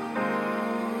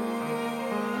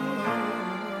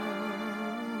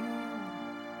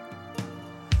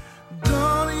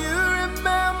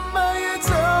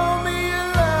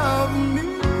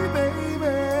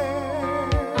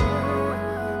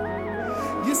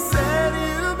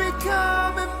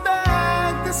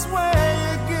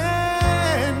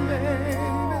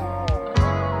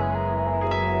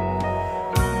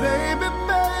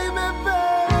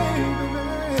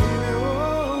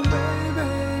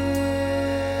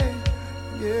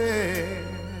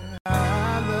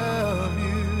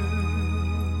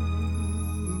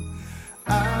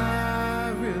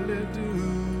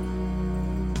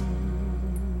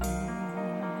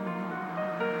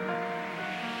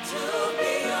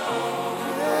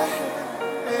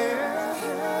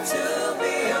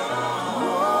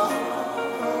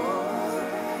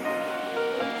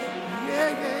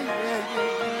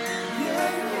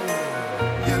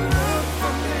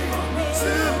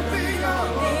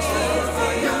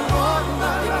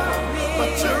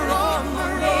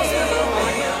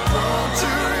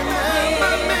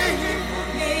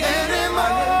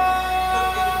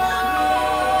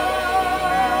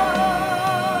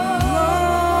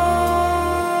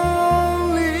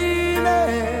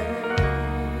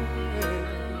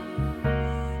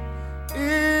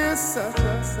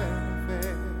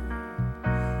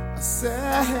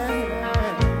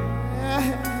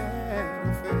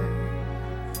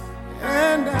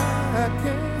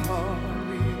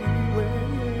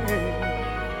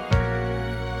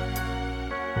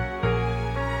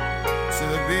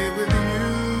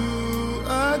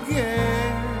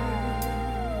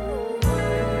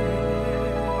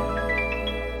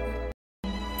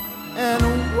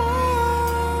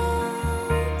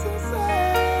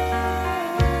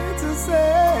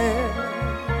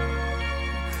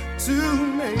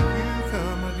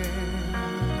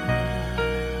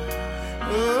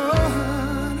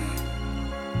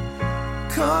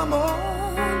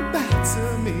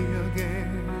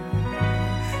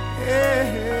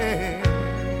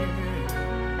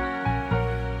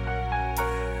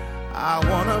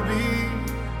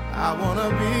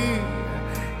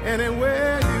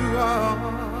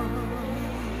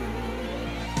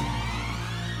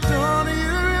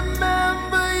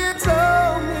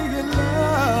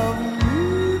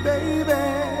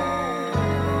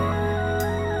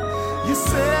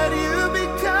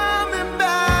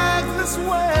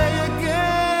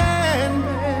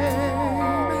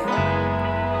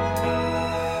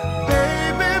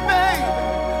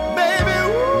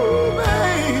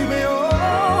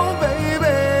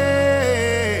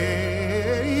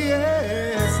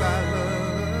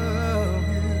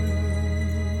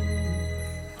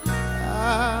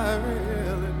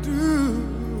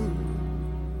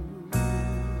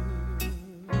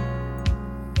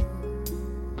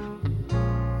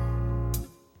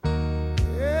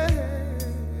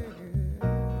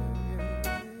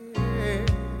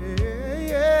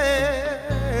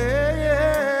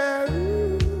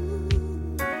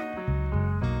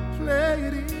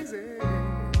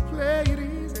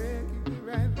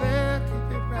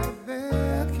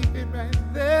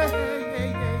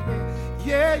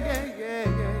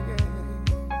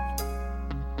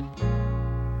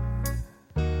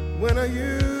 When are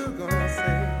you gonna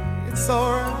say it's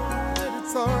alright,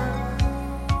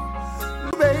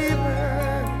 baby,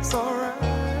 it's alright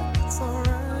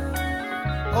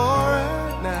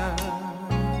now.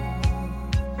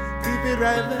 Keep it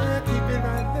right there, yeah.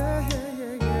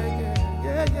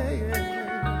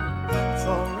 It's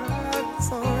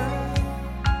alright.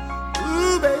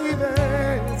 Ooh, baby,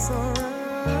 it's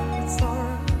alright.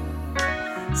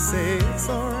 Say it's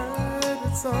alright.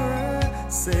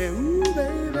 Say, ooh,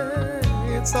 baby,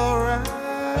 it's alright.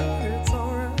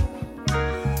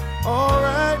 Oh,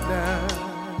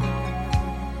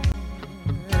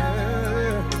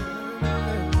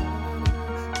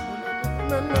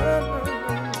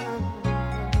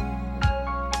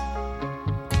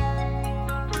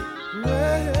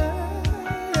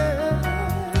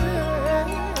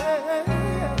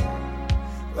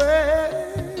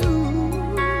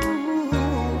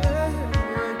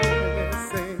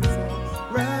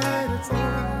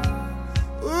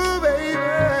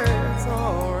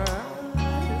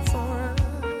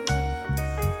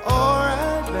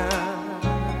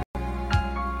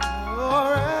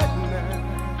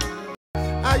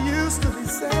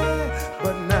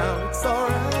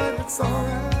 it's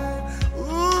alright.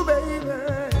 Ooh, baby,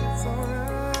 it's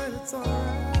alright, it's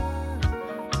alright.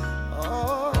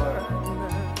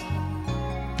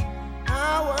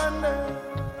 Alright now.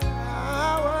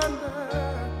 I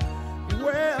wonder,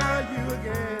 where are you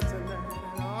again tonight?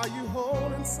 Are you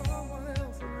holding someone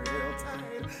else real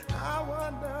tight? I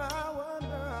wonder.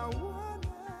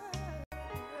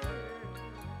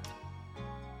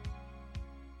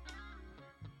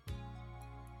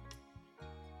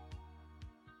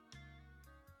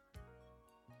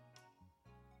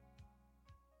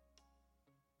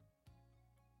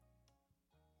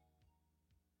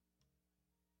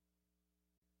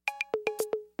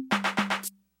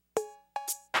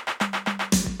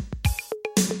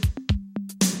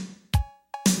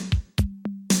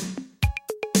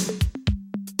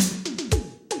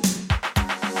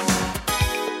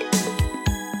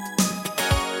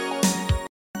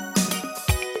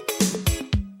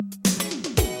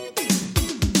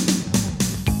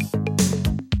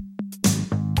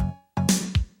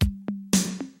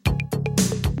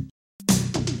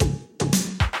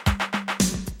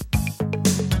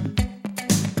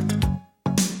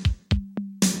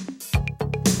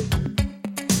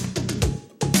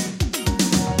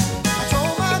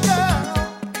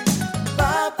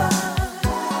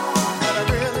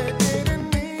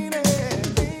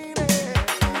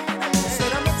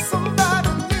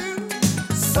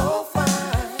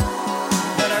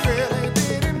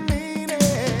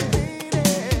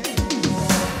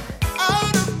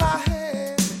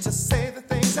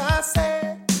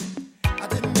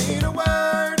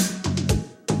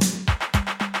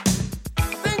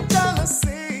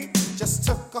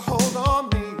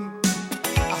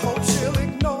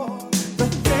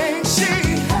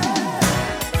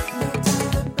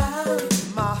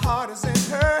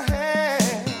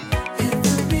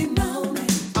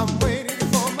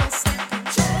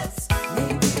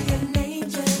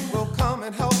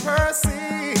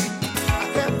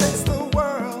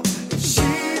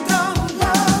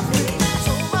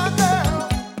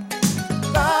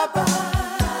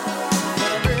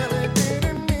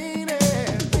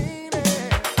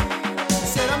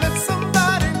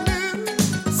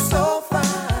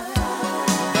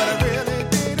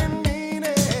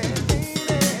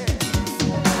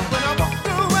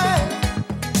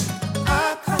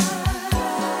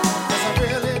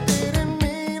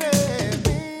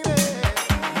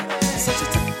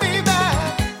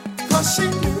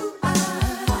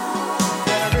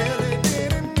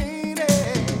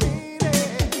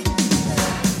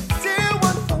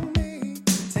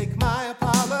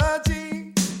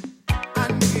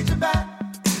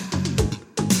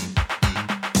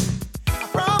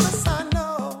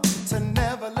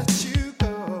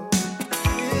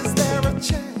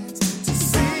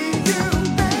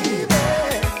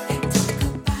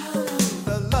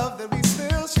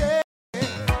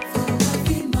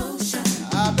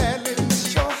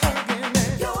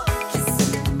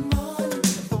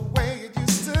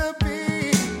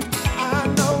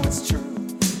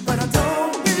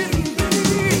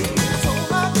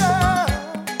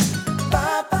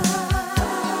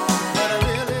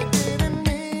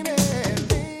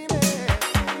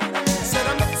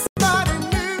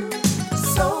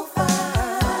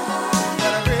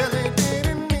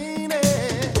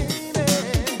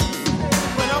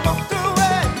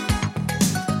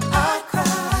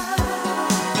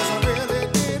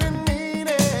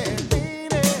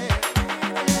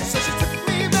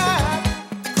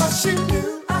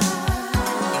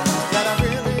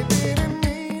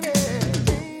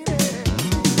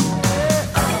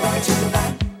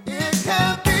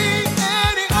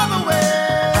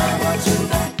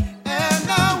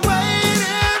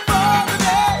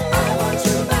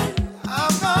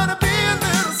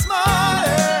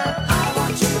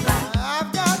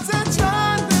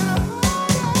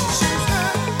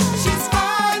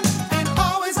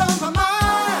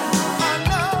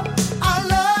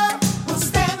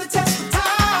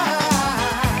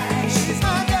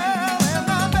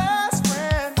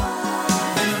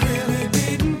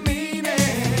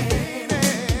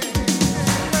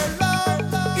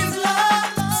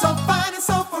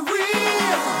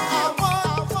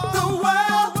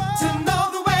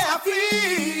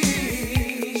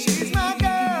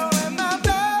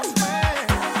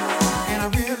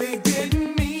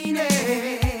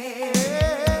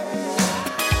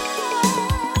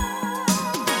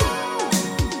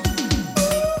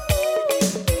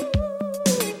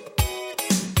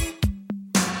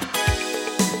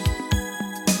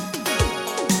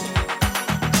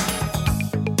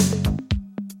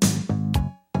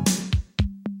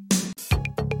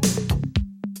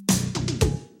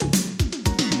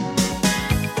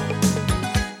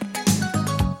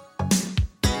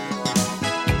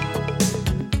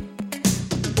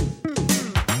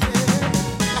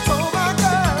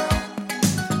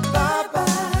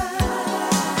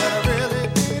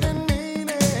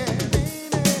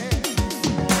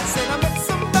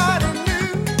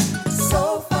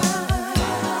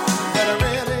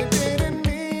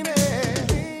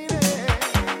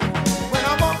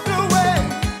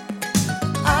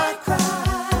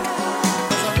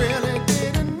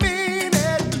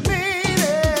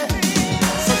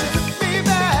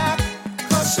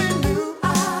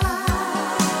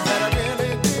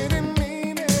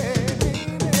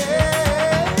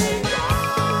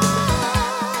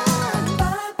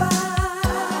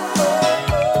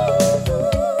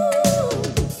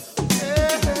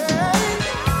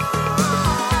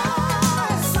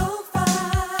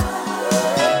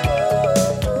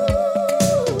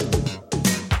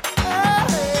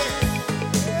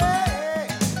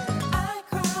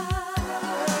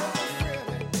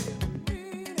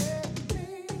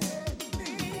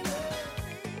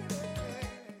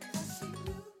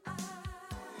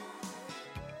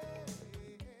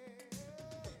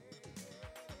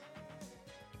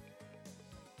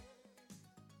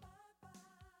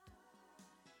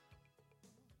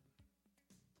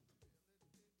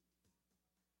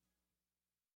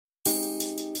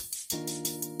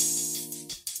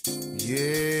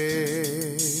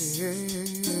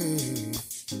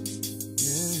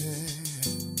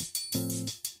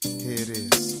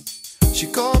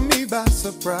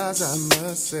 surprised, I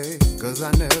must say, 'cause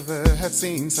I never had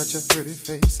seen such a pretty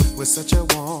face with such a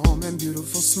warm and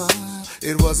beautiful smile.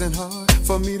 It wasn't hard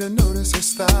for me to notice her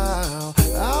style.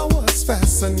 I was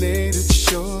fascinated,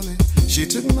 surely. She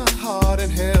took my heart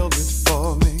and held it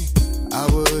for me. I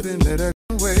wouldn't let her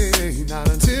go away, not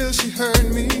until she heard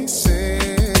me say,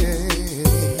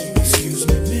 excuse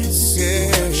me, miss,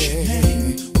 what's your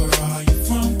name? Where are you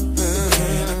from?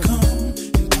 Can I come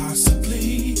and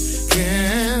possibly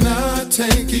can I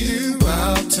take you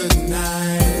out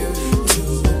tonight to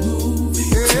a movie,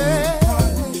 to a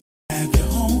party, have your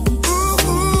home before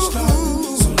we start,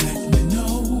 so let me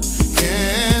know.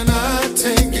 Can I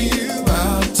take you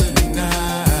out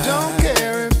tonight? Don't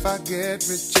care if I get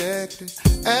rejected,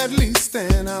 at least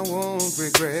then I won't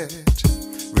regret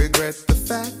the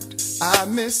fact I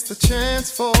missed the chance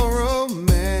for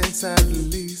romance. At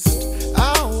least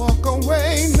I'll walk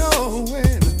away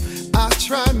knowing I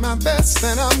tried my best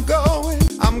and I'm going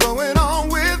on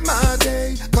with my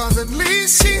day. 'Cause at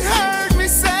least she heard me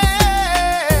say,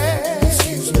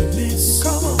 excuse me, miss,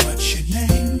 come on, what's your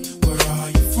name? Where are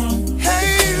you from? hey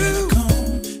Can I you,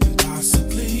 come and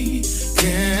possibly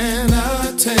can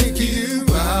I take you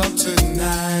out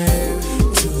tonight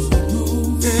to a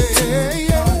movie, yeah,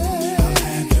 yeah. I'll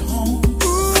have you home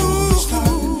before we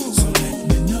start, so let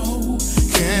me know.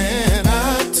 Can I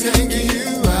take you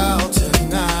out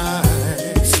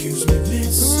tonight? Excuse me,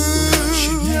 miss, what's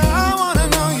your name? I wanna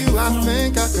know you, I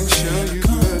think I can show you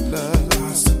good love.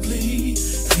 Possibly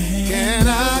Can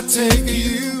I take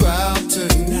you out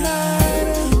tonight?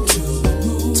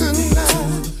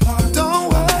 Tonight, don't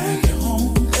worry,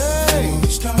 hey,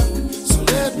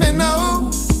 let me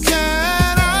know.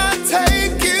 Can I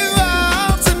take you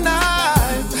out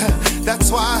tonight? That's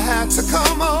why I had to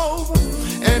come over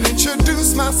and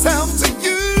introduce myself to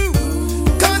you.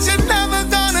 'Cause you're never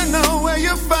gonna know where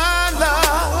you find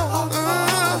love.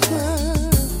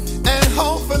 And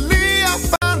hopefully I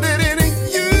found it in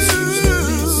you.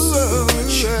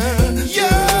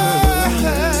 Yeah.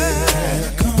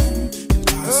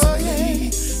 Oh, yeah.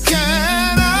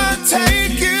 Can I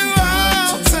take you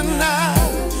out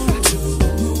tonight?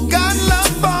 Got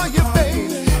love for you,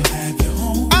 baby.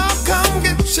 I'll come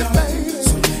get you, baby.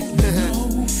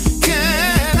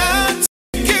 Can I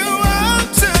take you out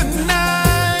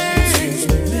tonight?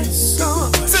 Come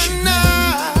on,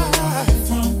 tonight.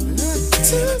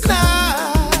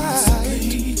 Tonight.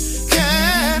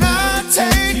 Can I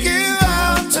take you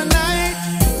out tonight?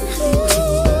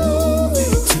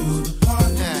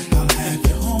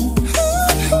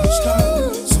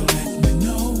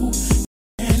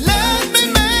 Let me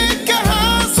make your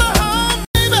house a home,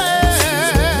 baby.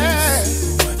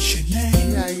 what's your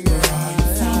name? Yeah, yeah.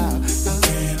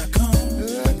 Can I come?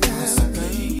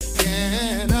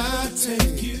 Can I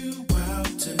take you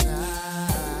out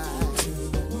tonight? To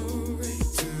the movie,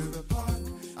 to the park.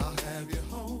 I'll have you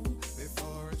home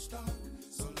before it's dark.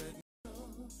 So let me know.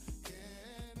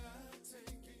 Can I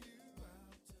take you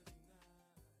out tonight?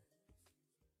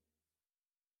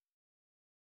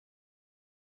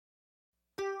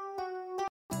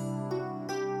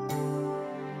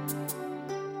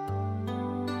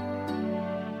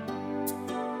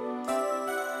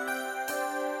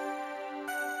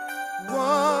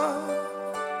 One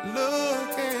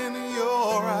look in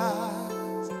your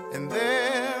eyes, and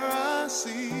there I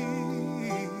see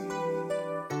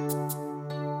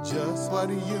just what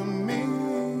you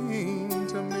mean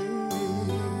to me.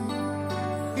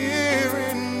 Here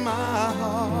in my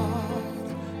heart,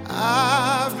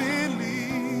 I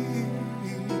believe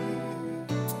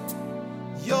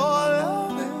your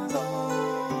love is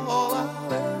all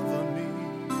I'll ever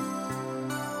need.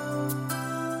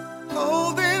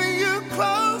 Holding you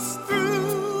close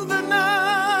through the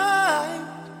night,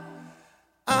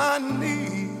 I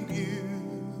need you.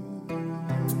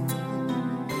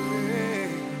 Yeah.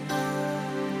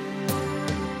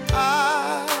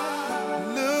 I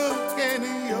look in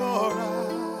your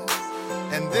eyes,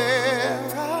 and there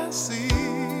I see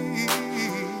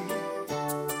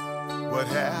what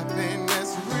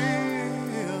happiness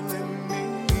really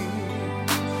means.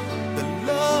 The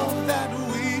love that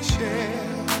we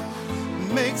share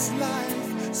makes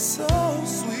life so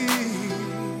sweet.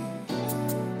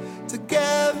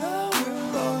 Together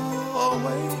we'll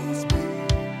always be.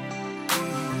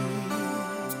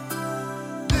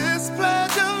 This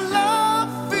pledge of love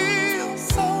feels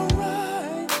so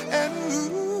right, and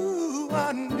ooh,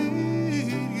 I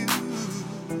need you.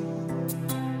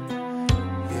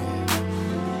 Yeah.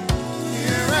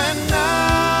 Here and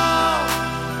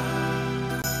now,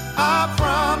 I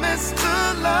promise to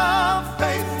love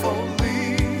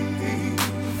faithfully.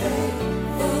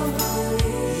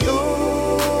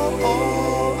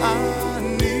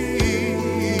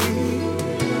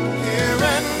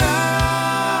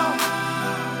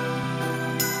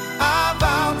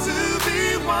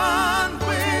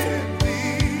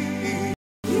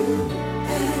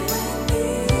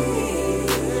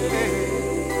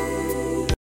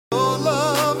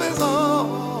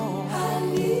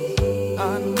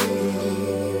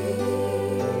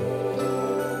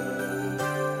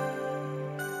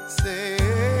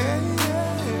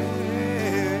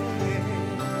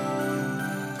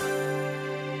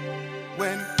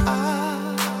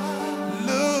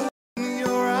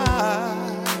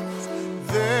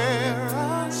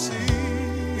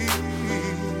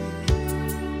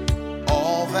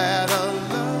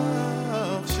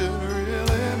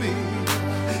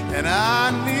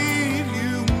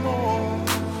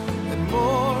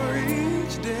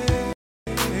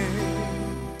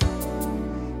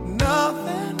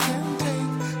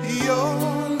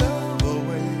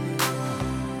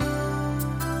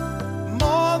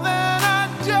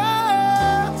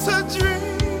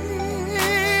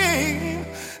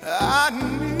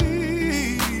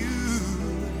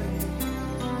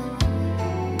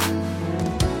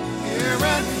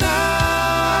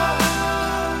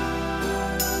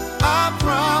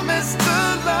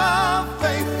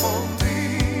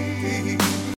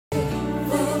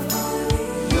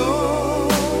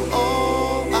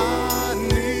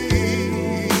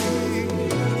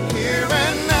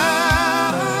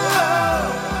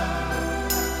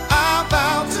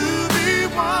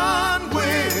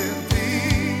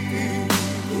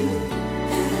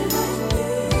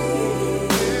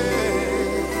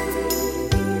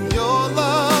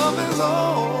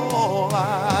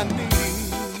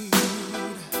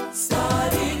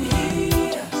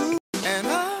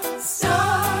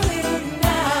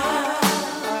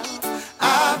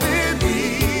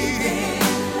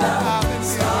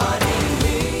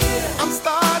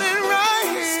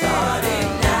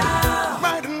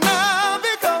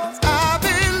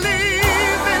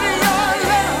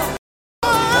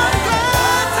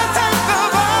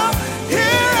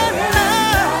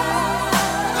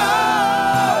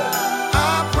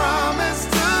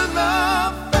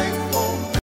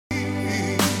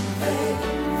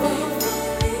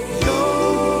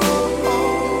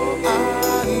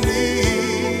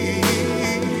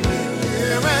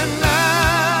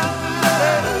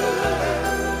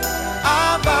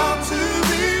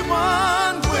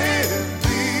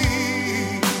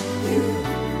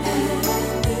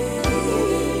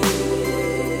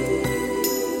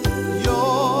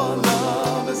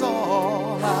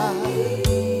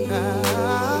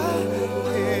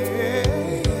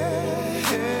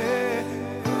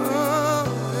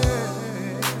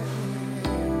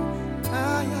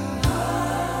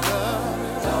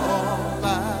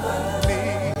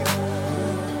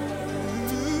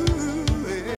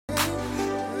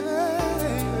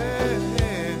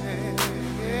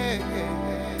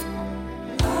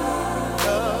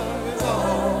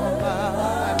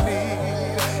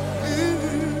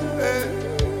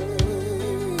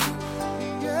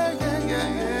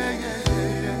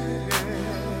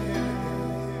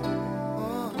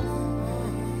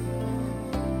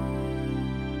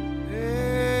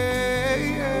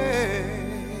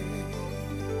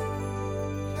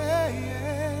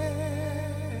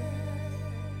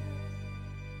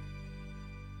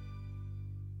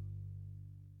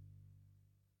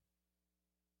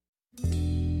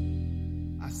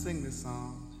 sing this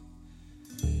song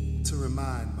to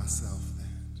remind myself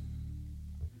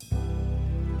that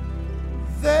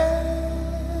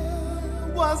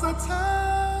there was a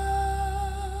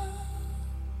time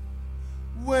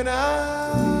when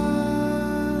I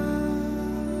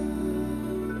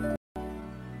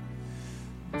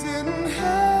didn't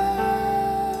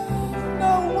have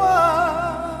no one,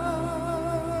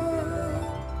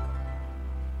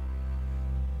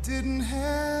 didn't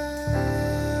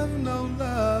have no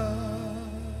love.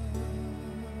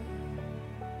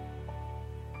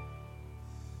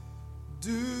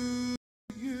 Do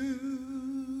you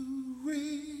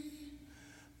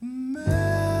remember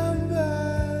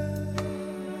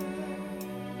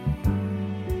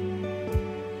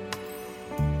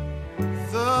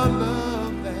the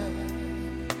love that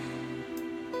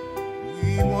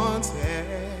we once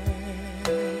had?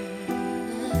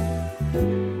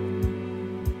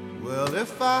 Well,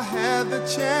 if I had the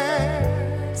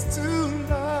chance to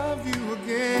love you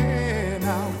again, I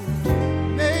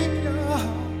would make your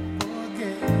heart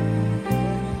forget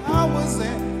I was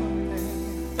there.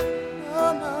 No,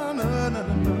 no, no, no, no,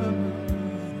 no.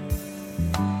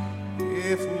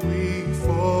 If we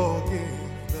forgive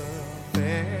the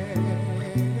past,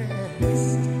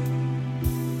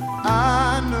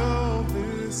 I know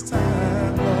this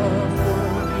time love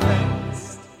will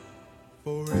last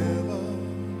forever,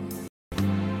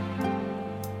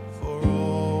 for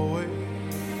always,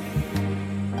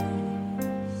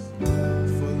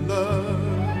 for love.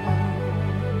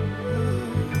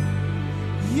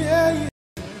 Yeah, yeah.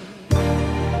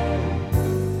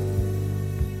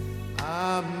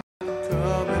 I'm not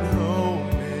coming home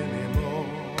anymore.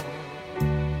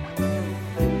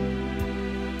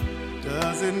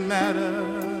 Does it matter?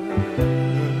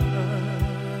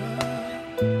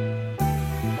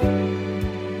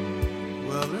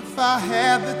 Well, if I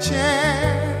had the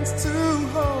chance to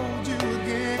hold you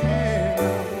again,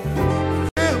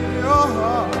 fill your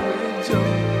heart with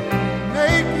joy,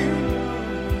 make you know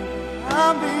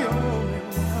I'm the only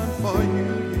one for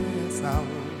you. Yes, I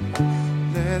will.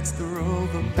 Let's throw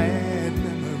the bad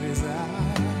memories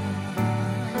out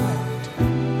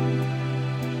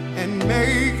and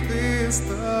make this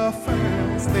the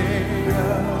first day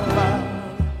of our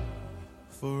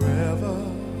forever,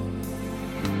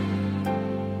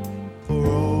 for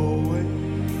always,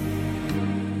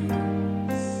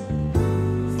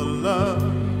 for love.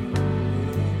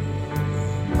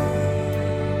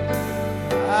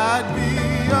 I'd be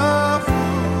a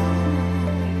fool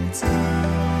to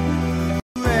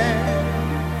ever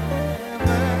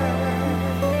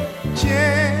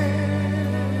change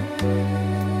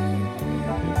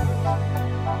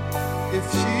if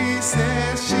she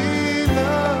says she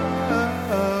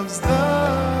loves the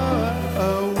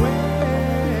way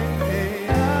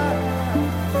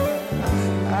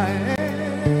I am.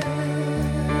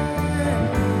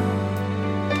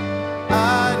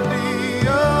 I'd be a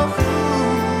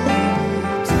fool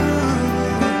to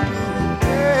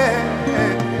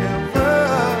ever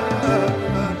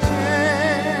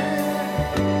change.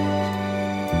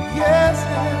 Yes,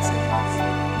 yes, yes.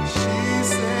 She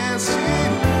says she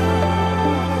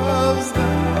loves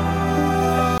the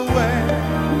way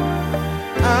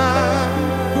I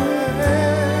am.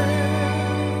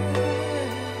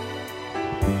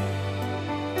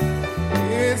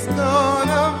 It's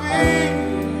gonna be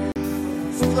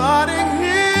starting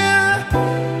here,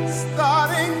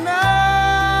 starting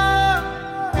now.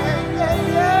 Yeah, yeah,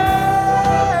 yeah.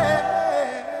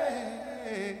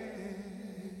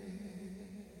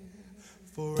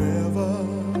 Forever,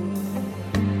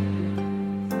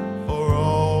 for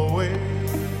always,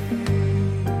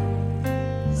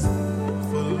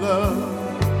 for love.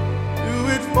 Do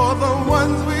it for the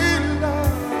ones we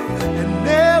love and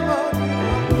never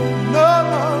give up. No,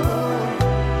 no, no,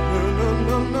 no,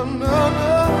 no, no, no,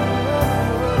 no.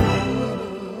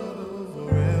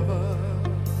 Forever,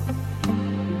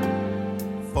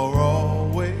 for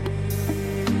always,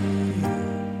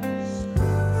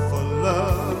 for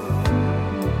love.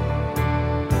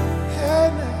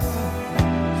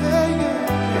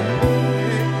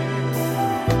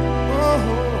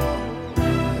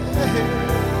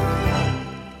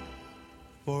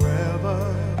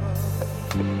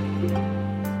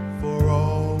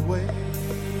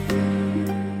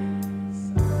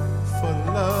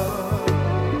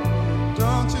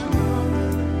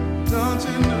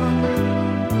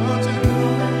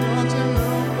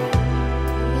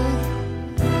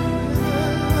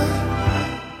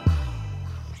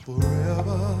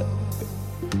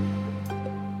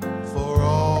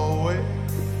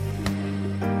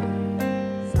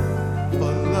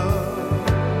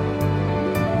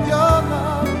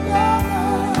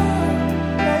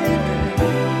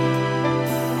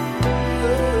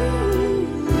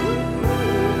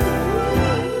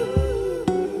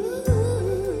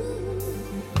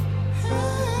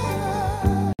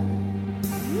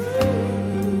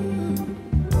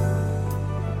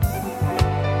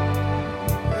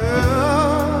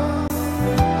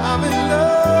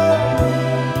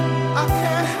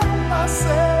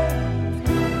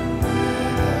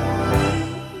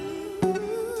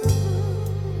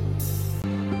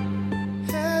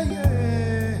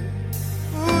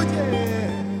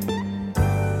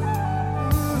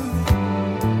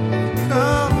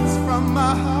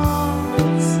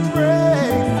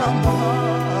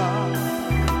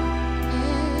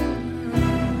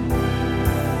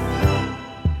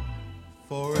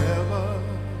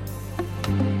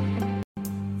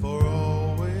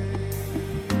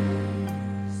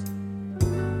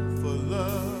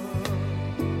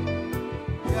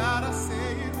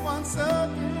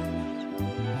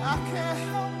 I can't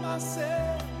help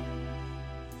myself.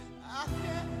 I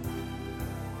can't.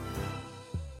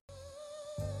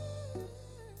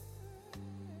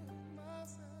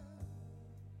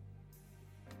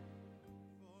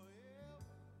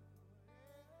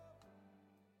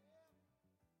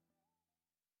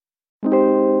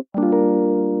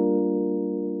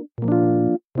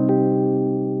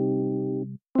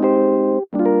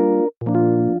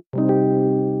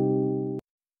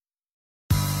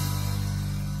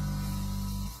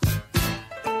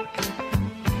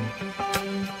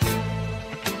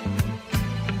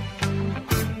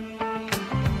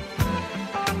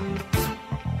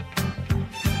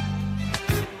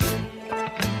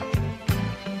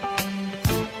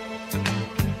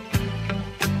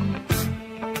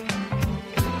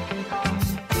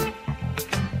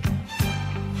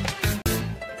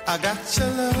 I got your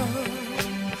love.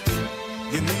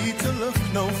 You need to look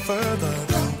no further.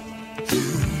 Don't you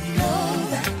know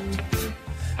that?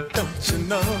 Don't you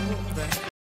know that?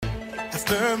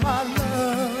 After my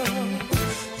love,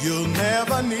 you'll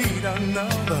never need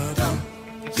another. Don't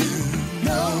you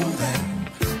know that?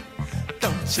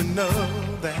 Don't you know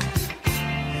that?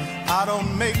 I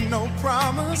don't make no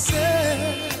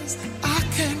promises I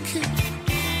can't keep,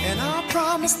 and I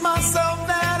promised myself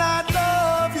that I'd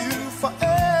love you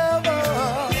forever.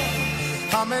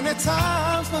 How many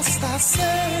times must I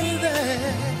say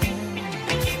that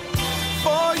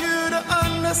for you to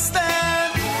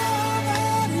understand?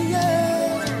 Yeah,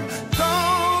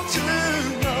 don't you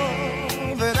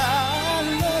know that I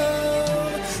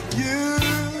love you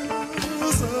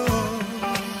so?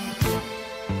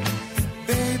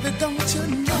 Baby, don't you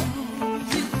know?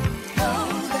 You know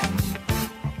that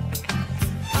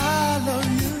I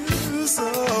love you so.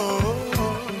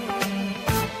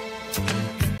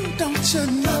 Don't you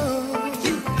know?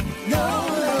 You know.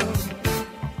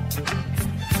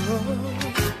 Oh,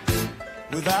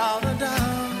 without a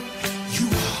doubt, you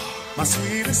are my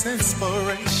sweetest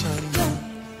inspiration. Don't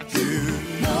you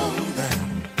know that?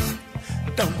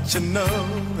 Don't you know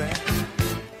that?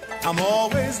 I'm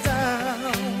always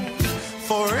down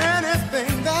for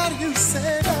anything that you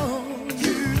say. Don't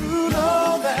you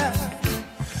know that?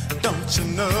 Don't you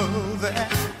know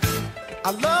that?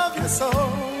 I love you so,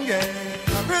 yeah.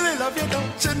 I really love you,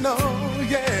 don't you know,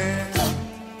 yeah.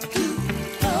 Don't you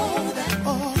know that?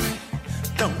 Oh,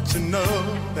 don't you know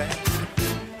that?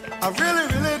 I really,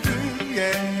 really do,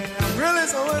 yeah. I'm really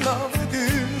so in love with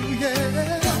you,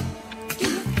 yeah. Don't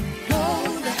you know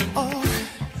that? Oh,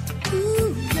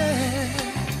 ooh,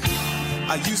 yeah.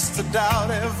 I used to doubt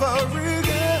every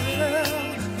girl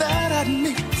that I'd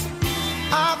meet.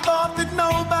 I thought that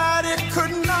nobody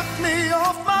could knock me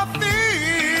off my feet.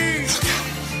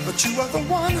 But you are the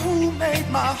one who made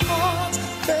my heart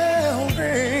bell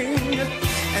ring.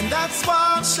 And that's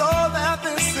why I'm sure that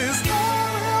this is the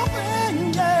real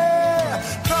thing, yeah.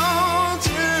 Don't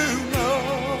you know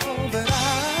that I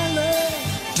love?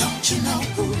 Don't you know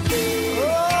who he is?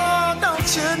 Oh, don't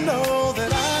you know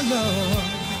that I love?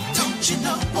 Don't you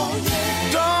know, oh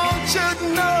yeah. Don't you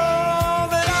know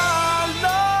that I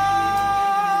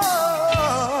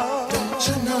love? Don't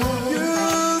you know you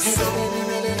so?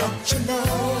 Don't you know?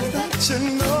 You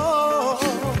know,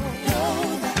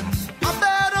 I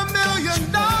bet $1 million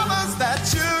that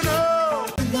you know.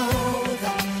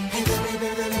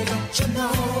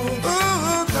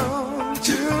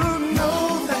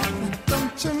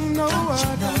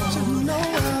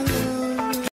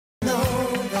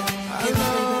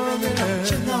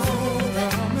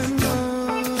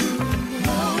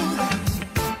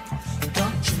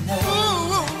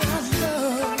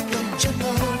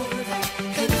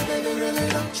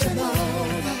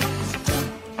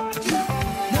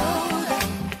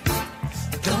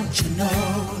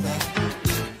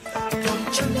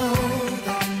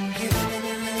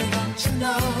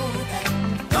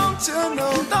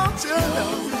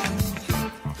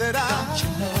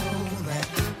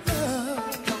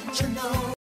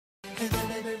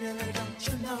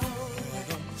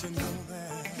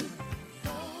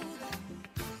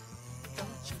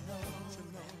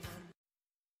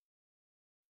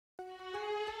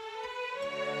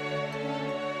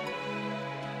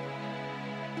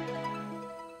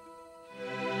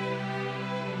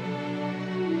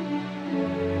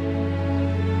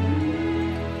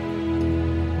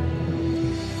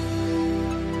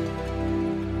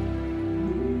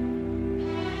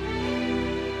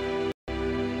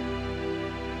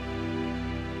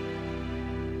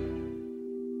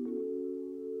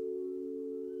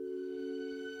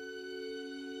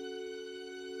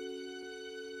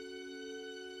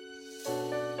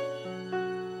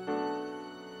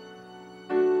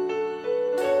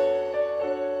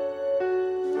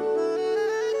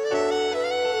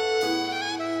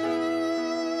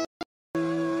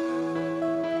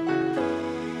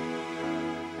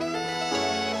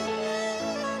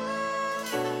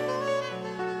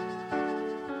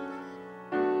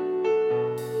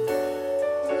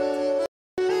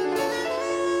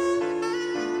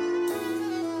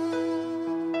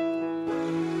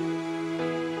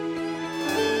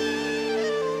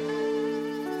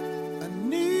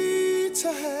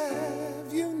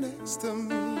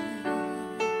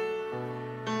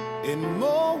 in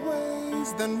more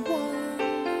ways than one,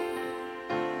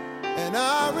 and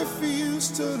I refuse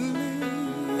to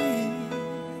leave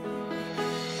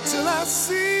till I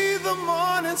see the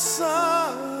morning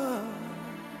sun.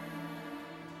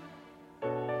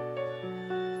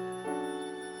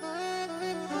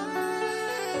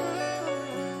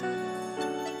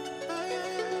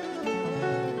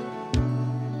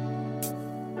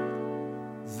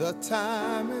 The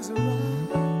time is right.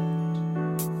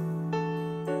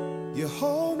 You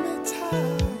hold me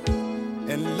tight,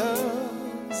 and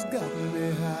love's got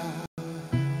me high.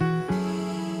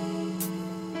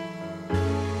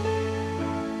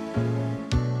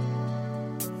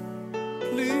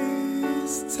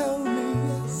 Please tell me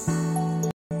yes,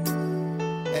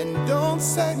 and don't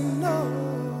say no,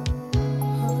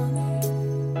 honey,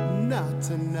 not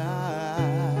tonight.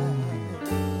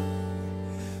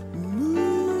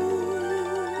 Move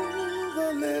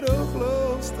a little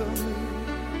close to me.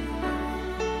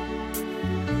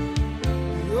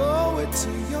 You owe it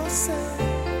to yourself,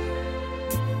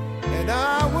 and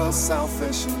I will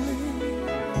selfishly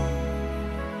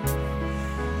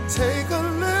take a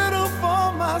little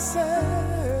for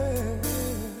myself,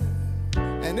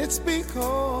 and it's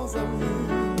because of you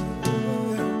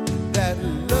that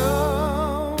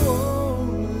love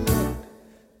won't let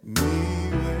me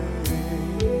wait.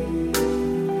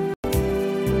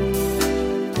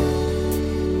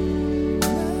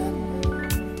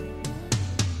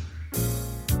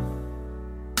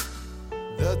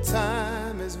 The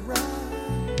time is right.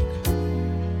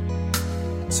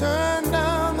 Turn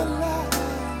down the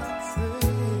lights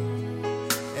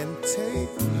and take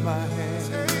my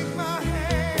hand. Take my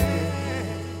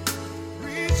hand.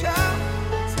 Reach out,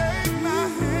 take my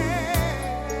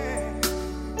hand.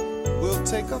 We'll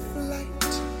take a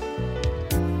flight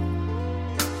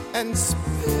and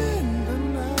spend the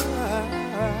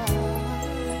night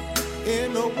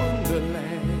in a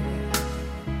wonderland.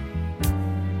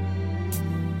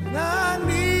 And I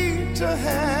need to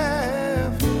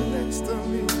have you next to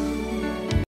me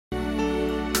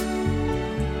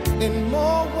in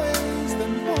more ways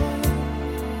than one,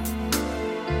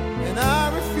 and I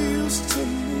refuse to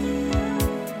leave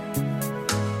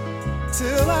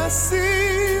till I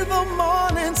see the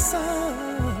morning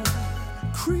sun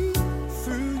creep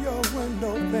through your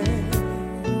window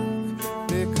pane,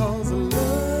 because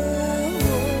love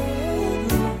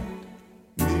won't let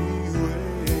me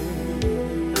wait.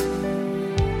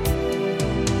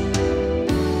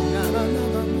 Na, na, na,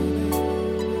 na, na.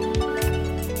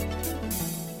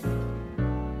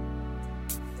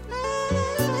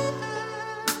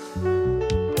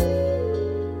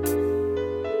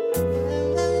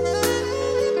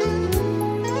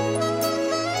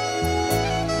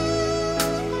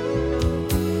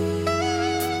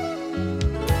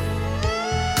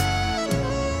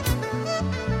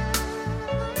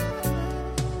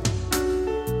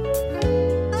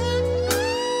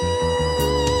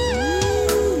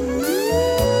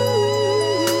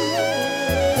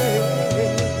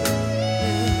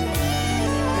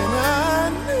 And I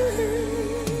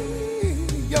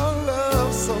need your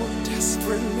love so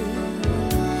desperately,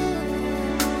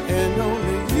 and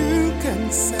only you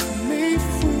can set me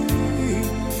free.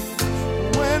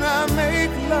 When I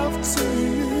make love to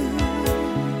you,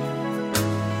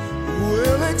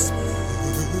 we'll explode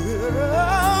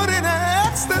in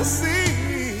ecstasy,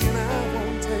 and I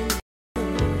won't take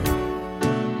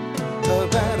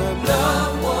that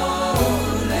love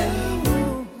won't let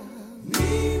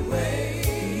me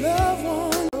wait. Love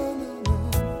won't,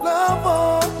 love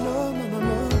won't, no, no, no,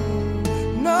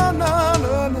 no, no, no,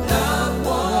 no, no. Love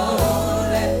won't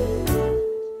let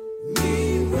me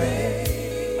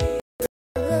wait.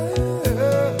 Love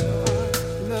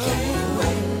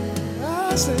won't, I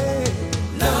say,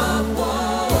 love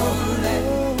won't let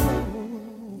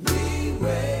me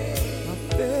wait. My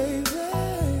baby,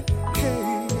 hey,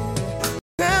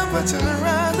 temperature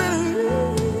rising.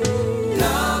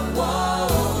 Love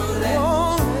won't let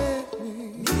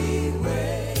me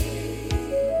wait.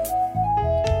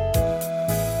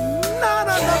 Not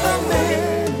another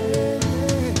man.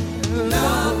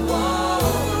 Love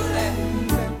won't let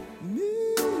me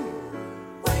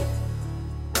wait.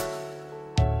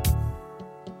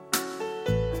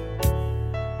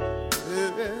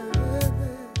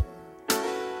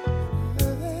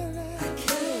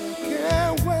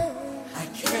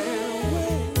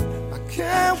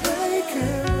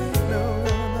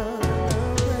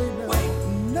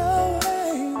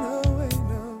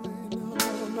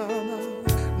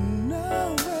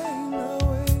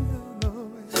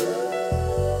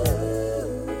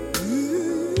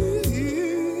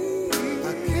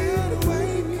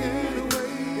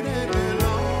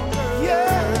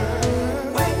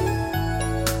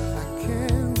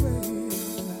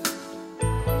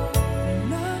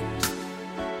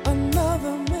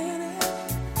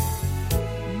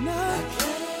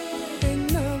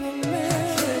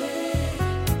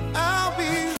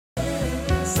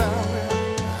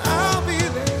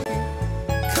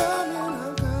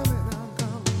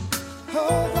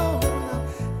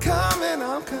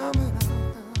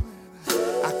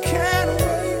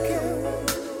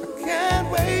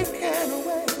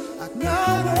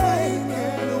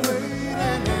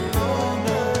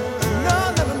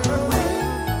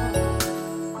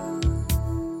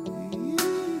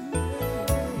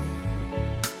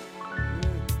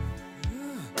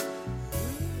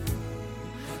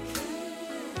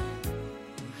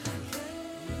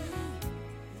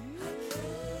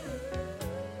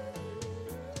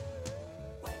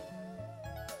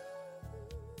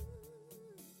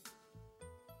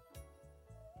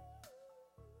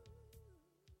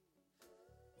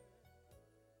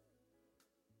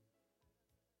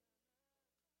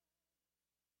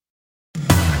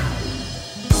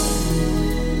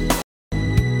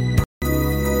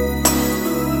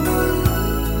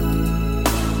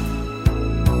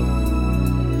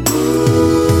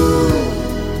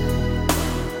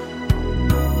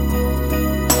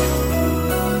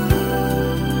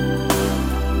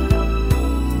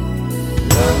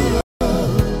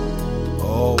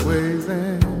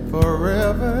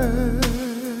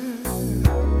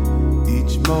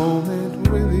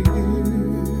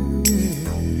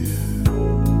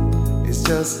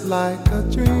 like a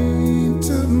dream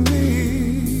to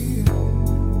me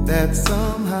that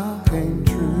somehow came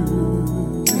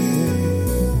true.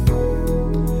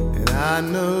 And I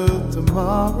know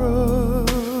tomorrow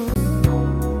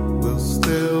will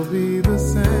still be the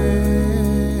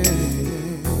same,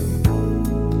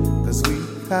 'cause we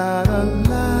got a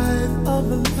life of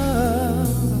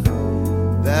love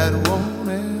that won't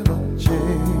ever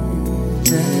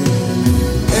change.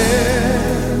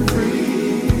 Every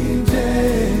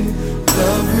day,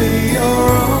 love me your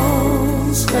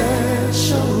own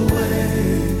special way,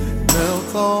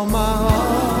 melt all my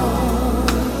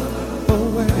heart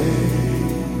away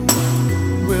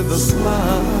with a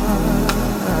smile.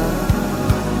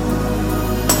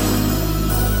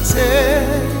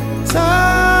 Take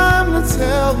time to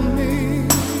tell me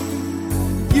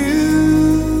you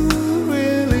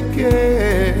really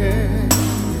care,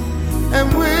 and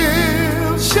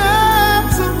we'll share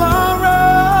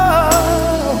tomorrow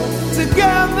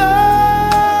together.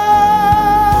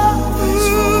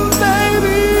 Ooh,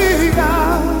 baby,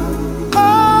 I'll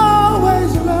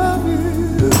always love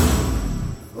you.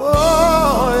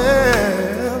 Oh, yeah.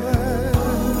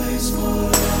 Always,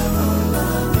 forever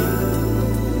love you.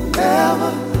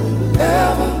 Ever,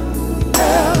 ever,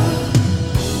 ever.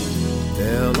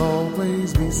 There'll always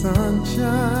be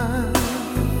sunshine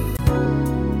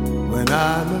when I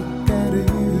look at you.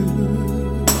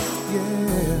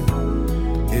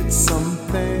 Yeah, it's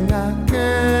something I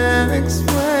can't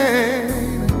explain,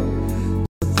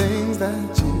 the things that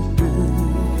you do.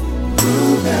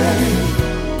 Ooh, babe.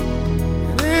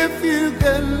 And if you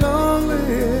get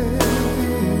lonely,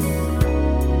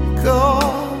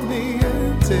 call me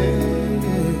and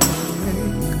take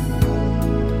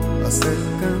a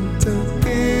second to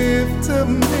give to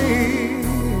me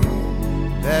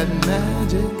that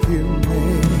magic you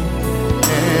made.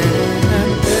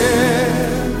 And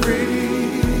every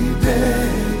day,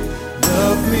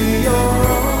 love me your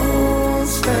own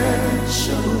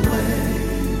special way,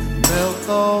 melt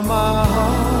all my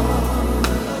heart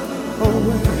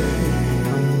away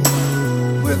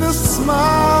with a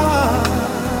smile.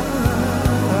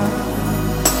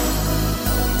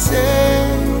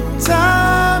 Take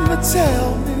time to tell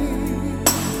me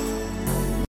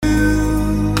you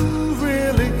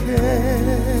really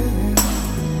care,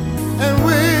 and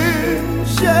we'll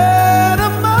share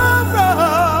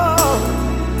tomorrow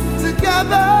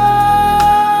together.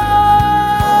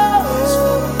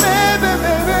 Baby,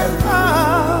 baby,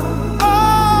 I'll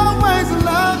always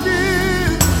love you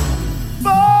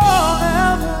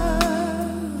forever.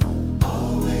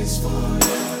 Always,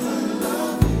 forever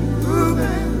love you. Ooh,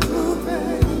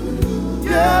 baby,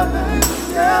 yeah, baby,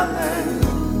 yeah, baby.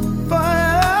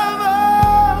 Forever.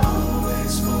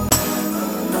 Always, forever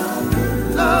love you.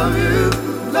 Love you,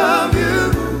 love you,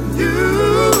 you.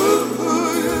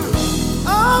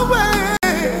 Always,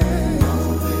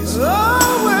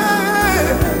 always,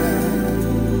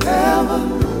 ever,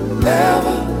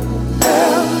 ever,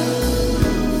 ever,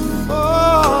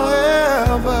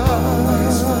 forever.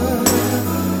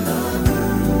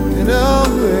 And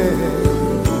always,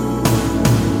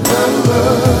 ever.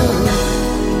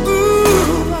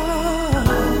 Ooh,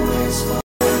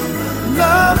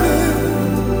 love you,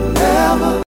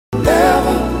 ever,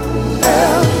 ever,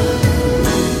 ever.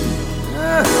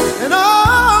 And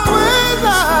always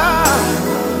I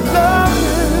love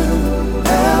you,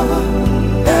 ever,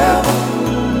 ever,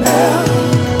 ever.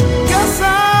 Guess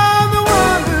I'm the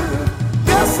one who,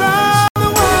 guess I'm the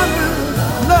one who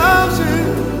loves you.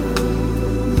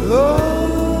 Always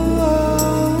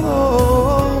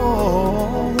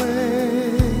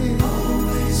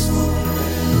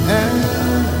and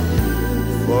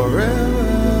forever.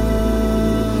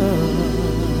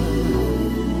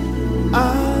 I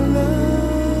love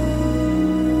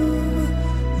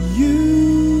you.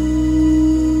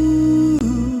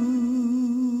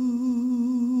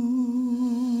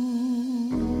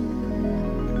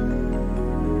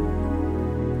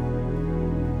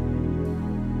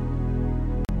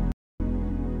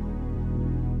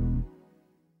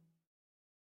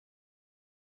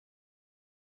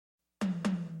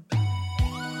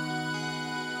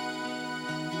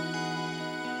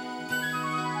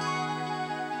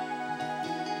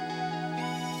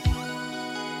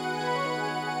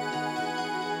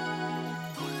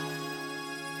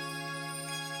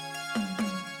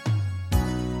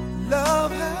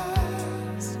 Love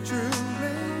has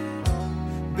truly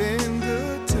been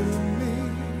good to me.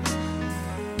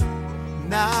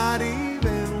 Not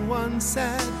even one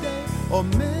sad day or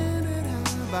minute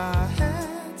have I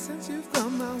had since you've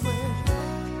come my way.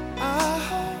 I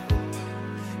hope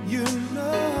you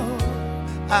know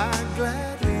I'd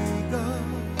gladly go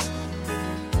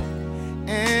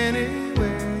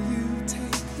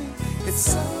It's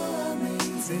so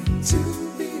amazing to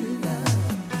be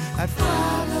loved. I'd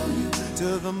follow you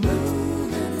to the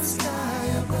moon and the sky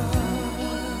above.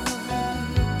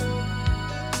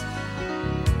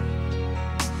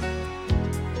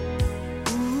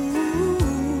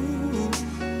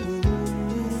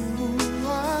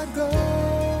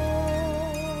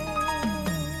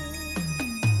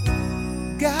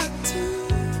 Got to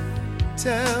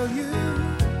tell you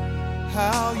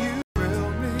how you thrill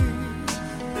me.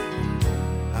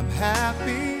 I'm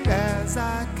happy as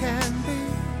I can be.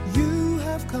 You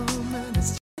have come and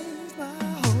it's changed my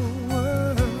whole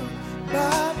world.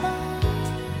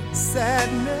 Bye-bye,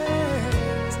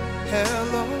 sadness,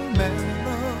 hello,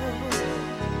 mellow.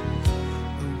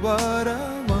 What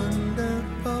a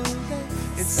wonderful day.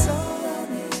 It's so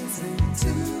amazing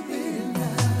to be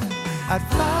loved. I'd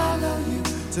follow you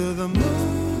to the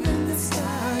moon and the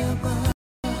sky above.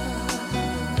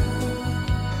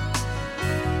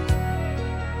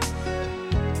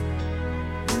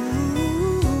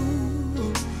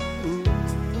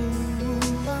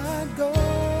 I'd go.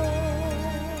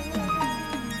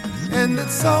 And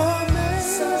it's so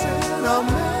amazing,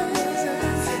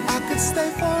 amazing. I could stay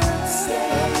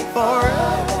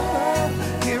forever,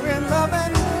 here in love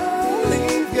and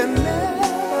leave you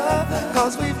never,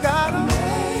 'cause we've got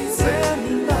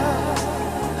amazing love.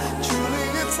 Truly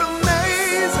it's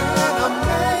amazing,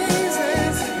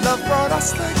 amazing. Love brought us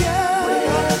together.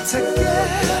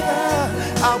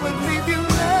 I would leave you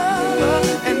never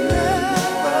and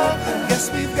never. Yes,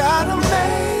 we've got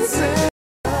amazing.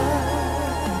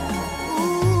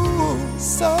 Ooh,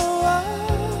 so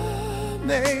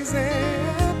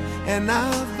amazing. And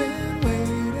I've been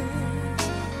waiting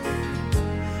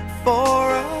for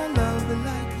a love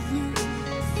like you.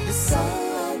 It's so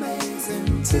amazing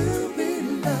to be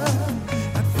loved.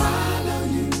 I'd follow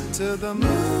you to the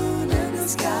moon and the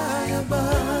sky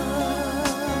above.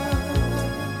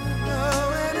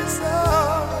 Oh, and it's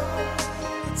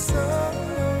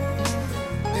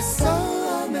so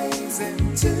amazing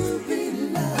to be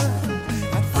loved.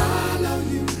 I'd follow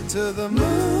you to the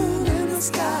moon and the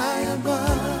sky above.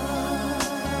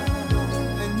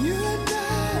 And you and I,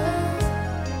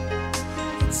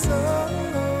 it's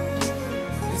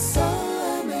so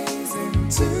amazing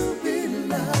to be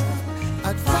loved.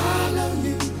 I'd follow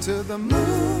you to the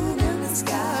moon and the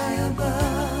sky above.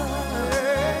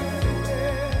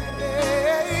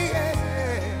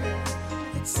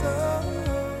 It's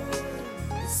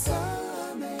so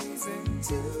amazing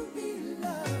to be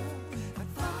loved.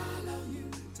 I'd follow you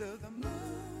to the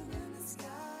moon and the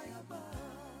sky above.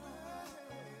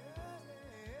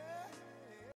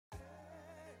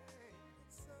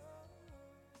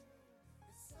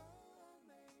 It's so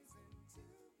amazing to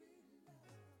be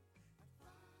loved. I'd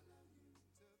follow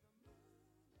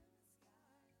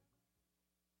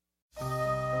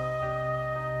you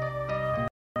to the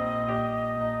moon and the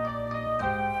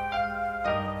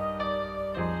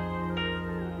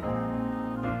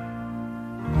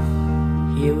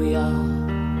Here we are,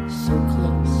 so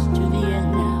close to the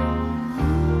end now.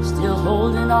 Still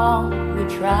holding on, we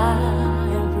try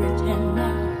and pretend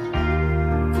now.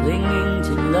 Clinging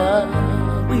to love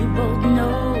we both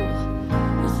know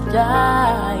is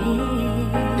dying.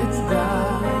 It's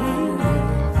dying.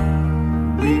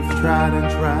 We've tried and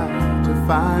tried to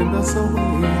find us a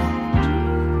way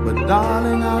out, but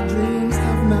darling, our dreams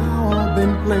have now all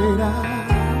been played out.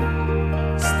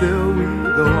 Still we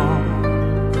go on,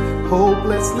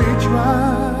 hopelessly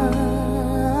trying.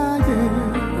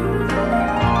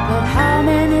 But how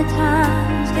many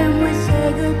times can we say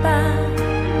goodbye?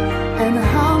 And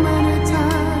how many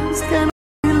times can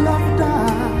we love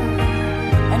die?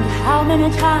 And how many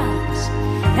times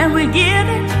can we give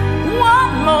it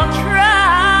one more try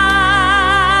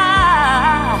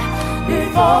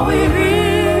before we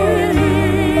really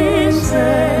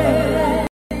say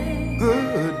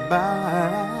goodbye?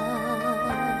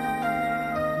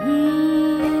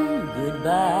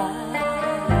 Goodbye.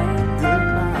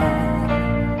 Goodbye.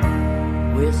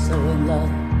 We're so in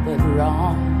love but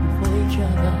wrong for each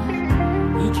other.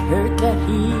 Each hurt that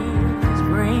heals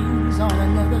brings on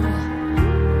another.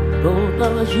 Both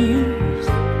of us use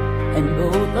and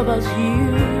both of us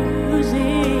using.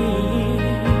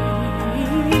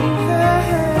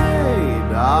 Hey,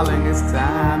 darling, it's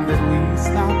time that we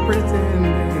stop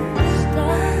pretending.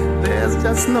 There's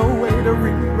just no way to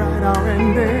rewrite our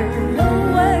ending. No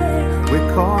way. We're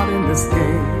caught in this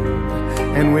game,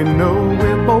 and we know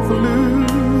we're both losing.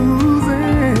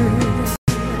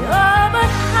 Oh, but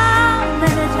how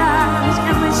many times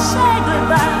can we say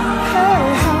goodbye? Hey,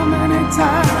 how many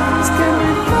times can we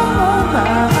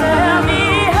love? Tell me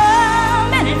how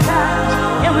many times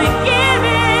can we give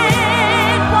it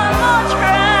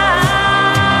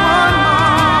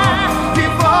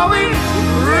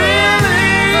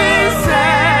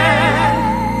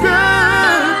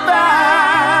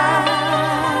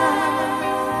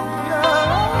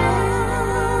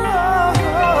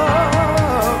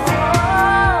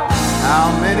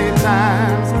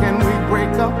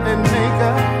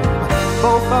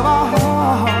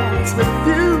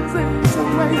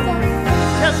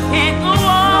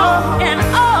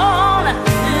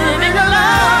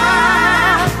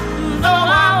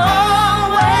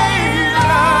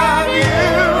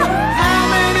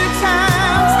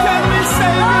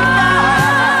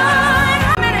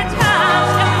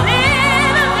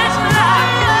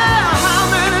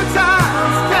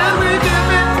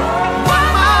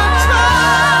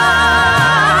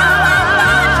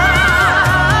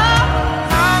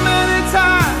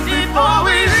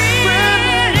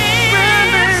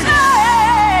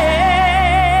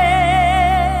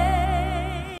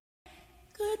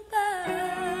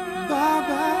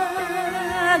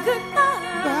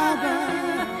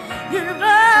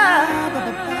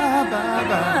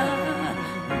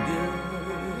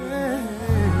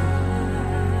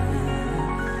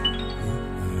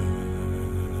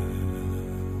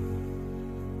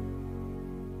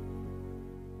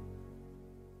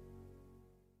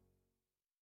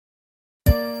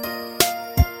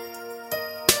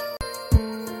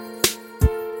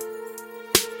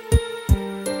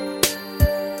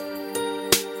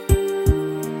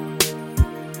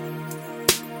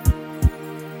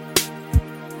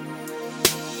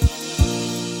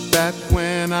Back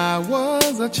when I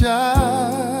was a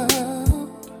child,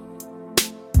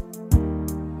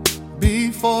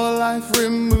 before life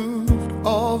removed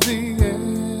all the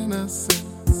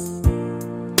innocence,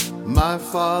 my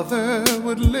father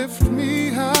would lift me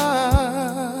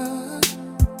high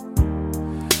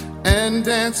and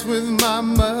dance with my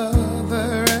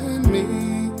mother and me,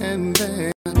 and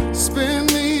then spin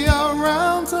me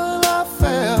around till I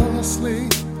fell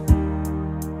asleep.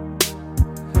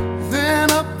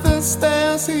 Then up the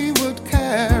stairs he would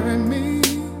carry me,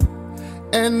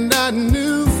 and I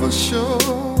knew for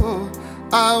sure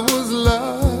I was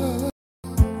loved.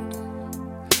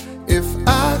 If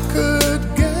I could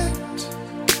get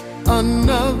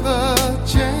another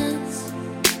chance,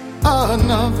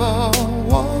 another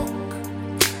walk,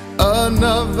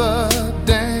 another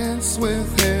dance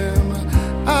with him,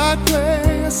 I'd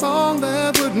play a song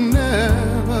that would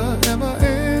never, ever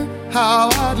end. How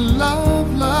I'd love,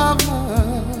 love,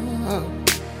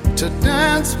 love to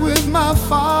dance with my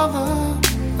father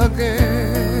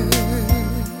again.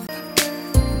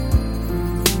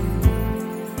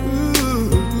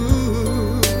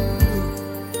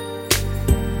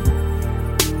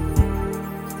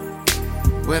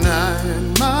 When I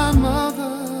and my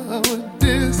mother would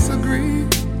disagree,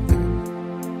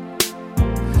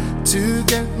 to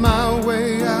get my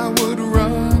way I would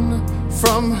run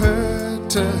from her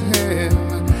to him.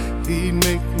 He'd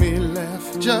make me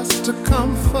laugh just to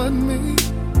comfort me,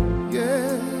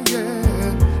 yeah,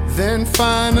 yeah. Then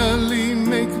finally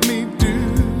make me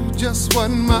do just what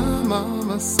my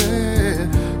mama said.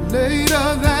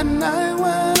 Later that night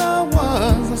when I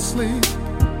was asleep,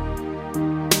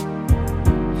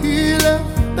 he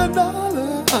left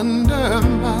 $1 under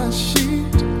my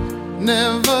sheet.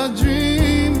 Never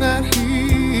dreamed that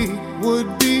he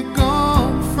would be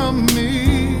gone from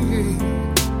me.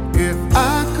 If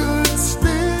I could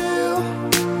steal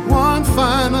one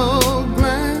final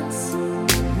glance,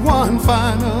 one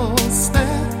final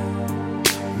step,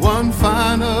 one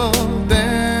final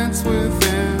dance with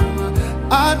him,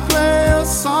 I'd play a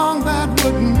song that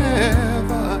would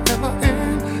never, ever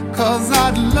end. 'Cause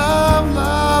I'd love,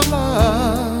 love,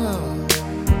 love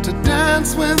to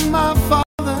dance with my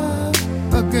father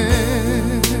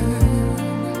again.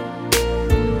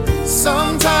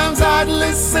 Sometimes I'd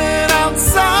listen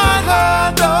outside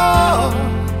her door,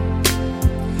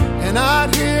 and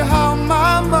I'd hear how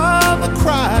my mother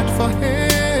cried for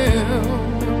him.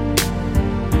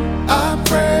 I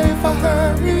pray for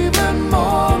her even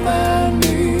more than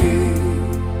me.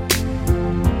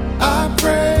 I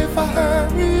pray for her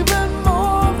even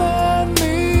more than me.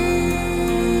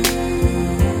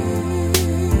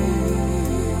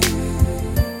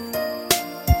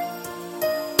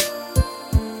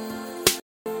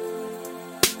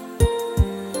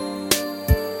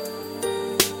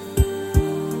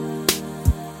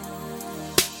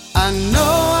 I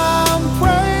know I'm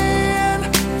praying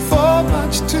for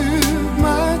much too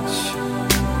much,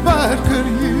 but could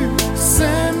you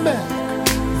send back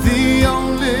the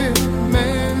only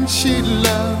man she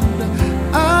loved?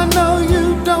 I know you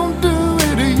don't do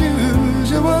it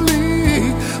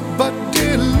usually, but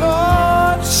dear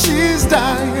Lord, she's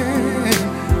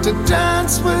dying to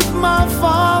dance with my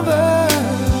father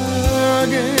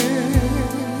again.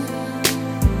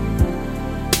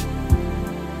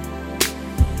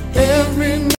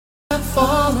 Every night I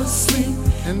fall asleep,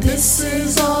 and this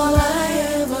is all I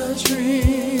ever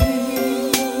dream.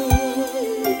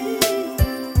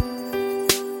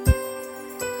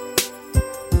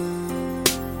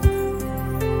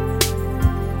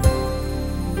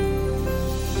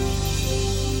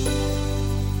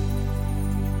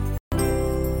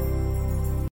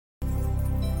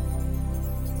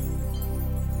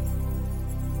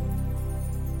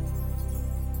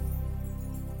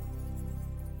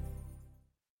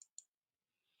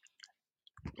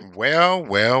 Well,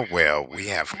 well, well, we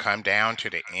have come down to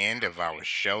the end of our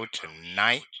show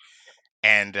tonight,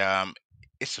 and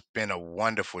it's been a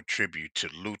wonderful tribute to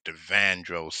Luther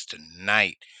Vandross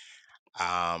tonight.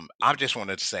 I just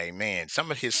wanted to say, man,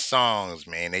 some of his songs,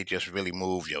 man, they just really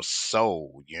move your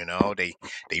soul. You know,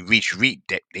 they reach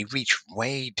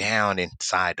way down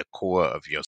inside the core of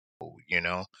your soul. You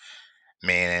know,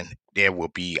 man, there will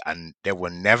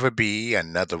never be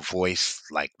another voice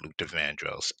like Luther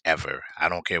Vandross ever. I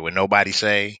don't care what nobody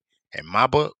say. In my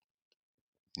book,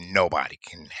 nobody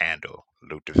can handle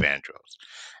Luther Vandross.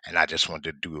 And I just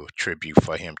wanted to do a tribute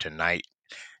for him tonight.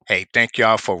 Hey, thank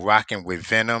y'all for rocking with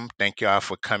Venom. Thank y'all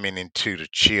for coming into the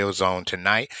Chill Zone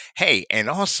tonight. Hey, and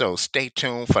also stay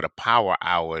tuned for the Power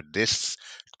Hour this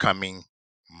coming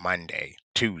Monday,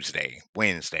 Tuesday,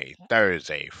 Wednesday,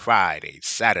 Thursday, Friday,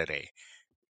 Saturday.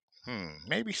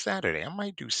 Maybe Saturday. I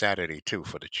might do Saturday too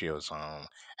for the Chill Zone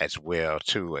as well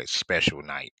too, a special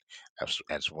night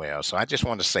as well. So I just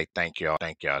want to say thank y'all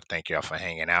for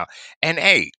hanging out. And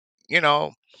hey, you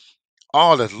know,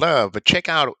 all is love, but check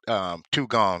out Too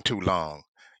Gone Too Long,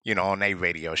 on a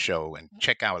radio show, and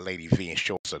check out Lady V and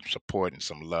show some support and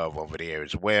some love over there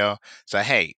as well. So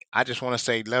hey, I just want to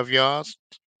say love y'all.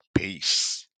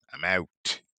 Peace. I'm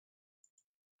out.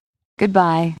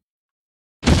 Goodbye.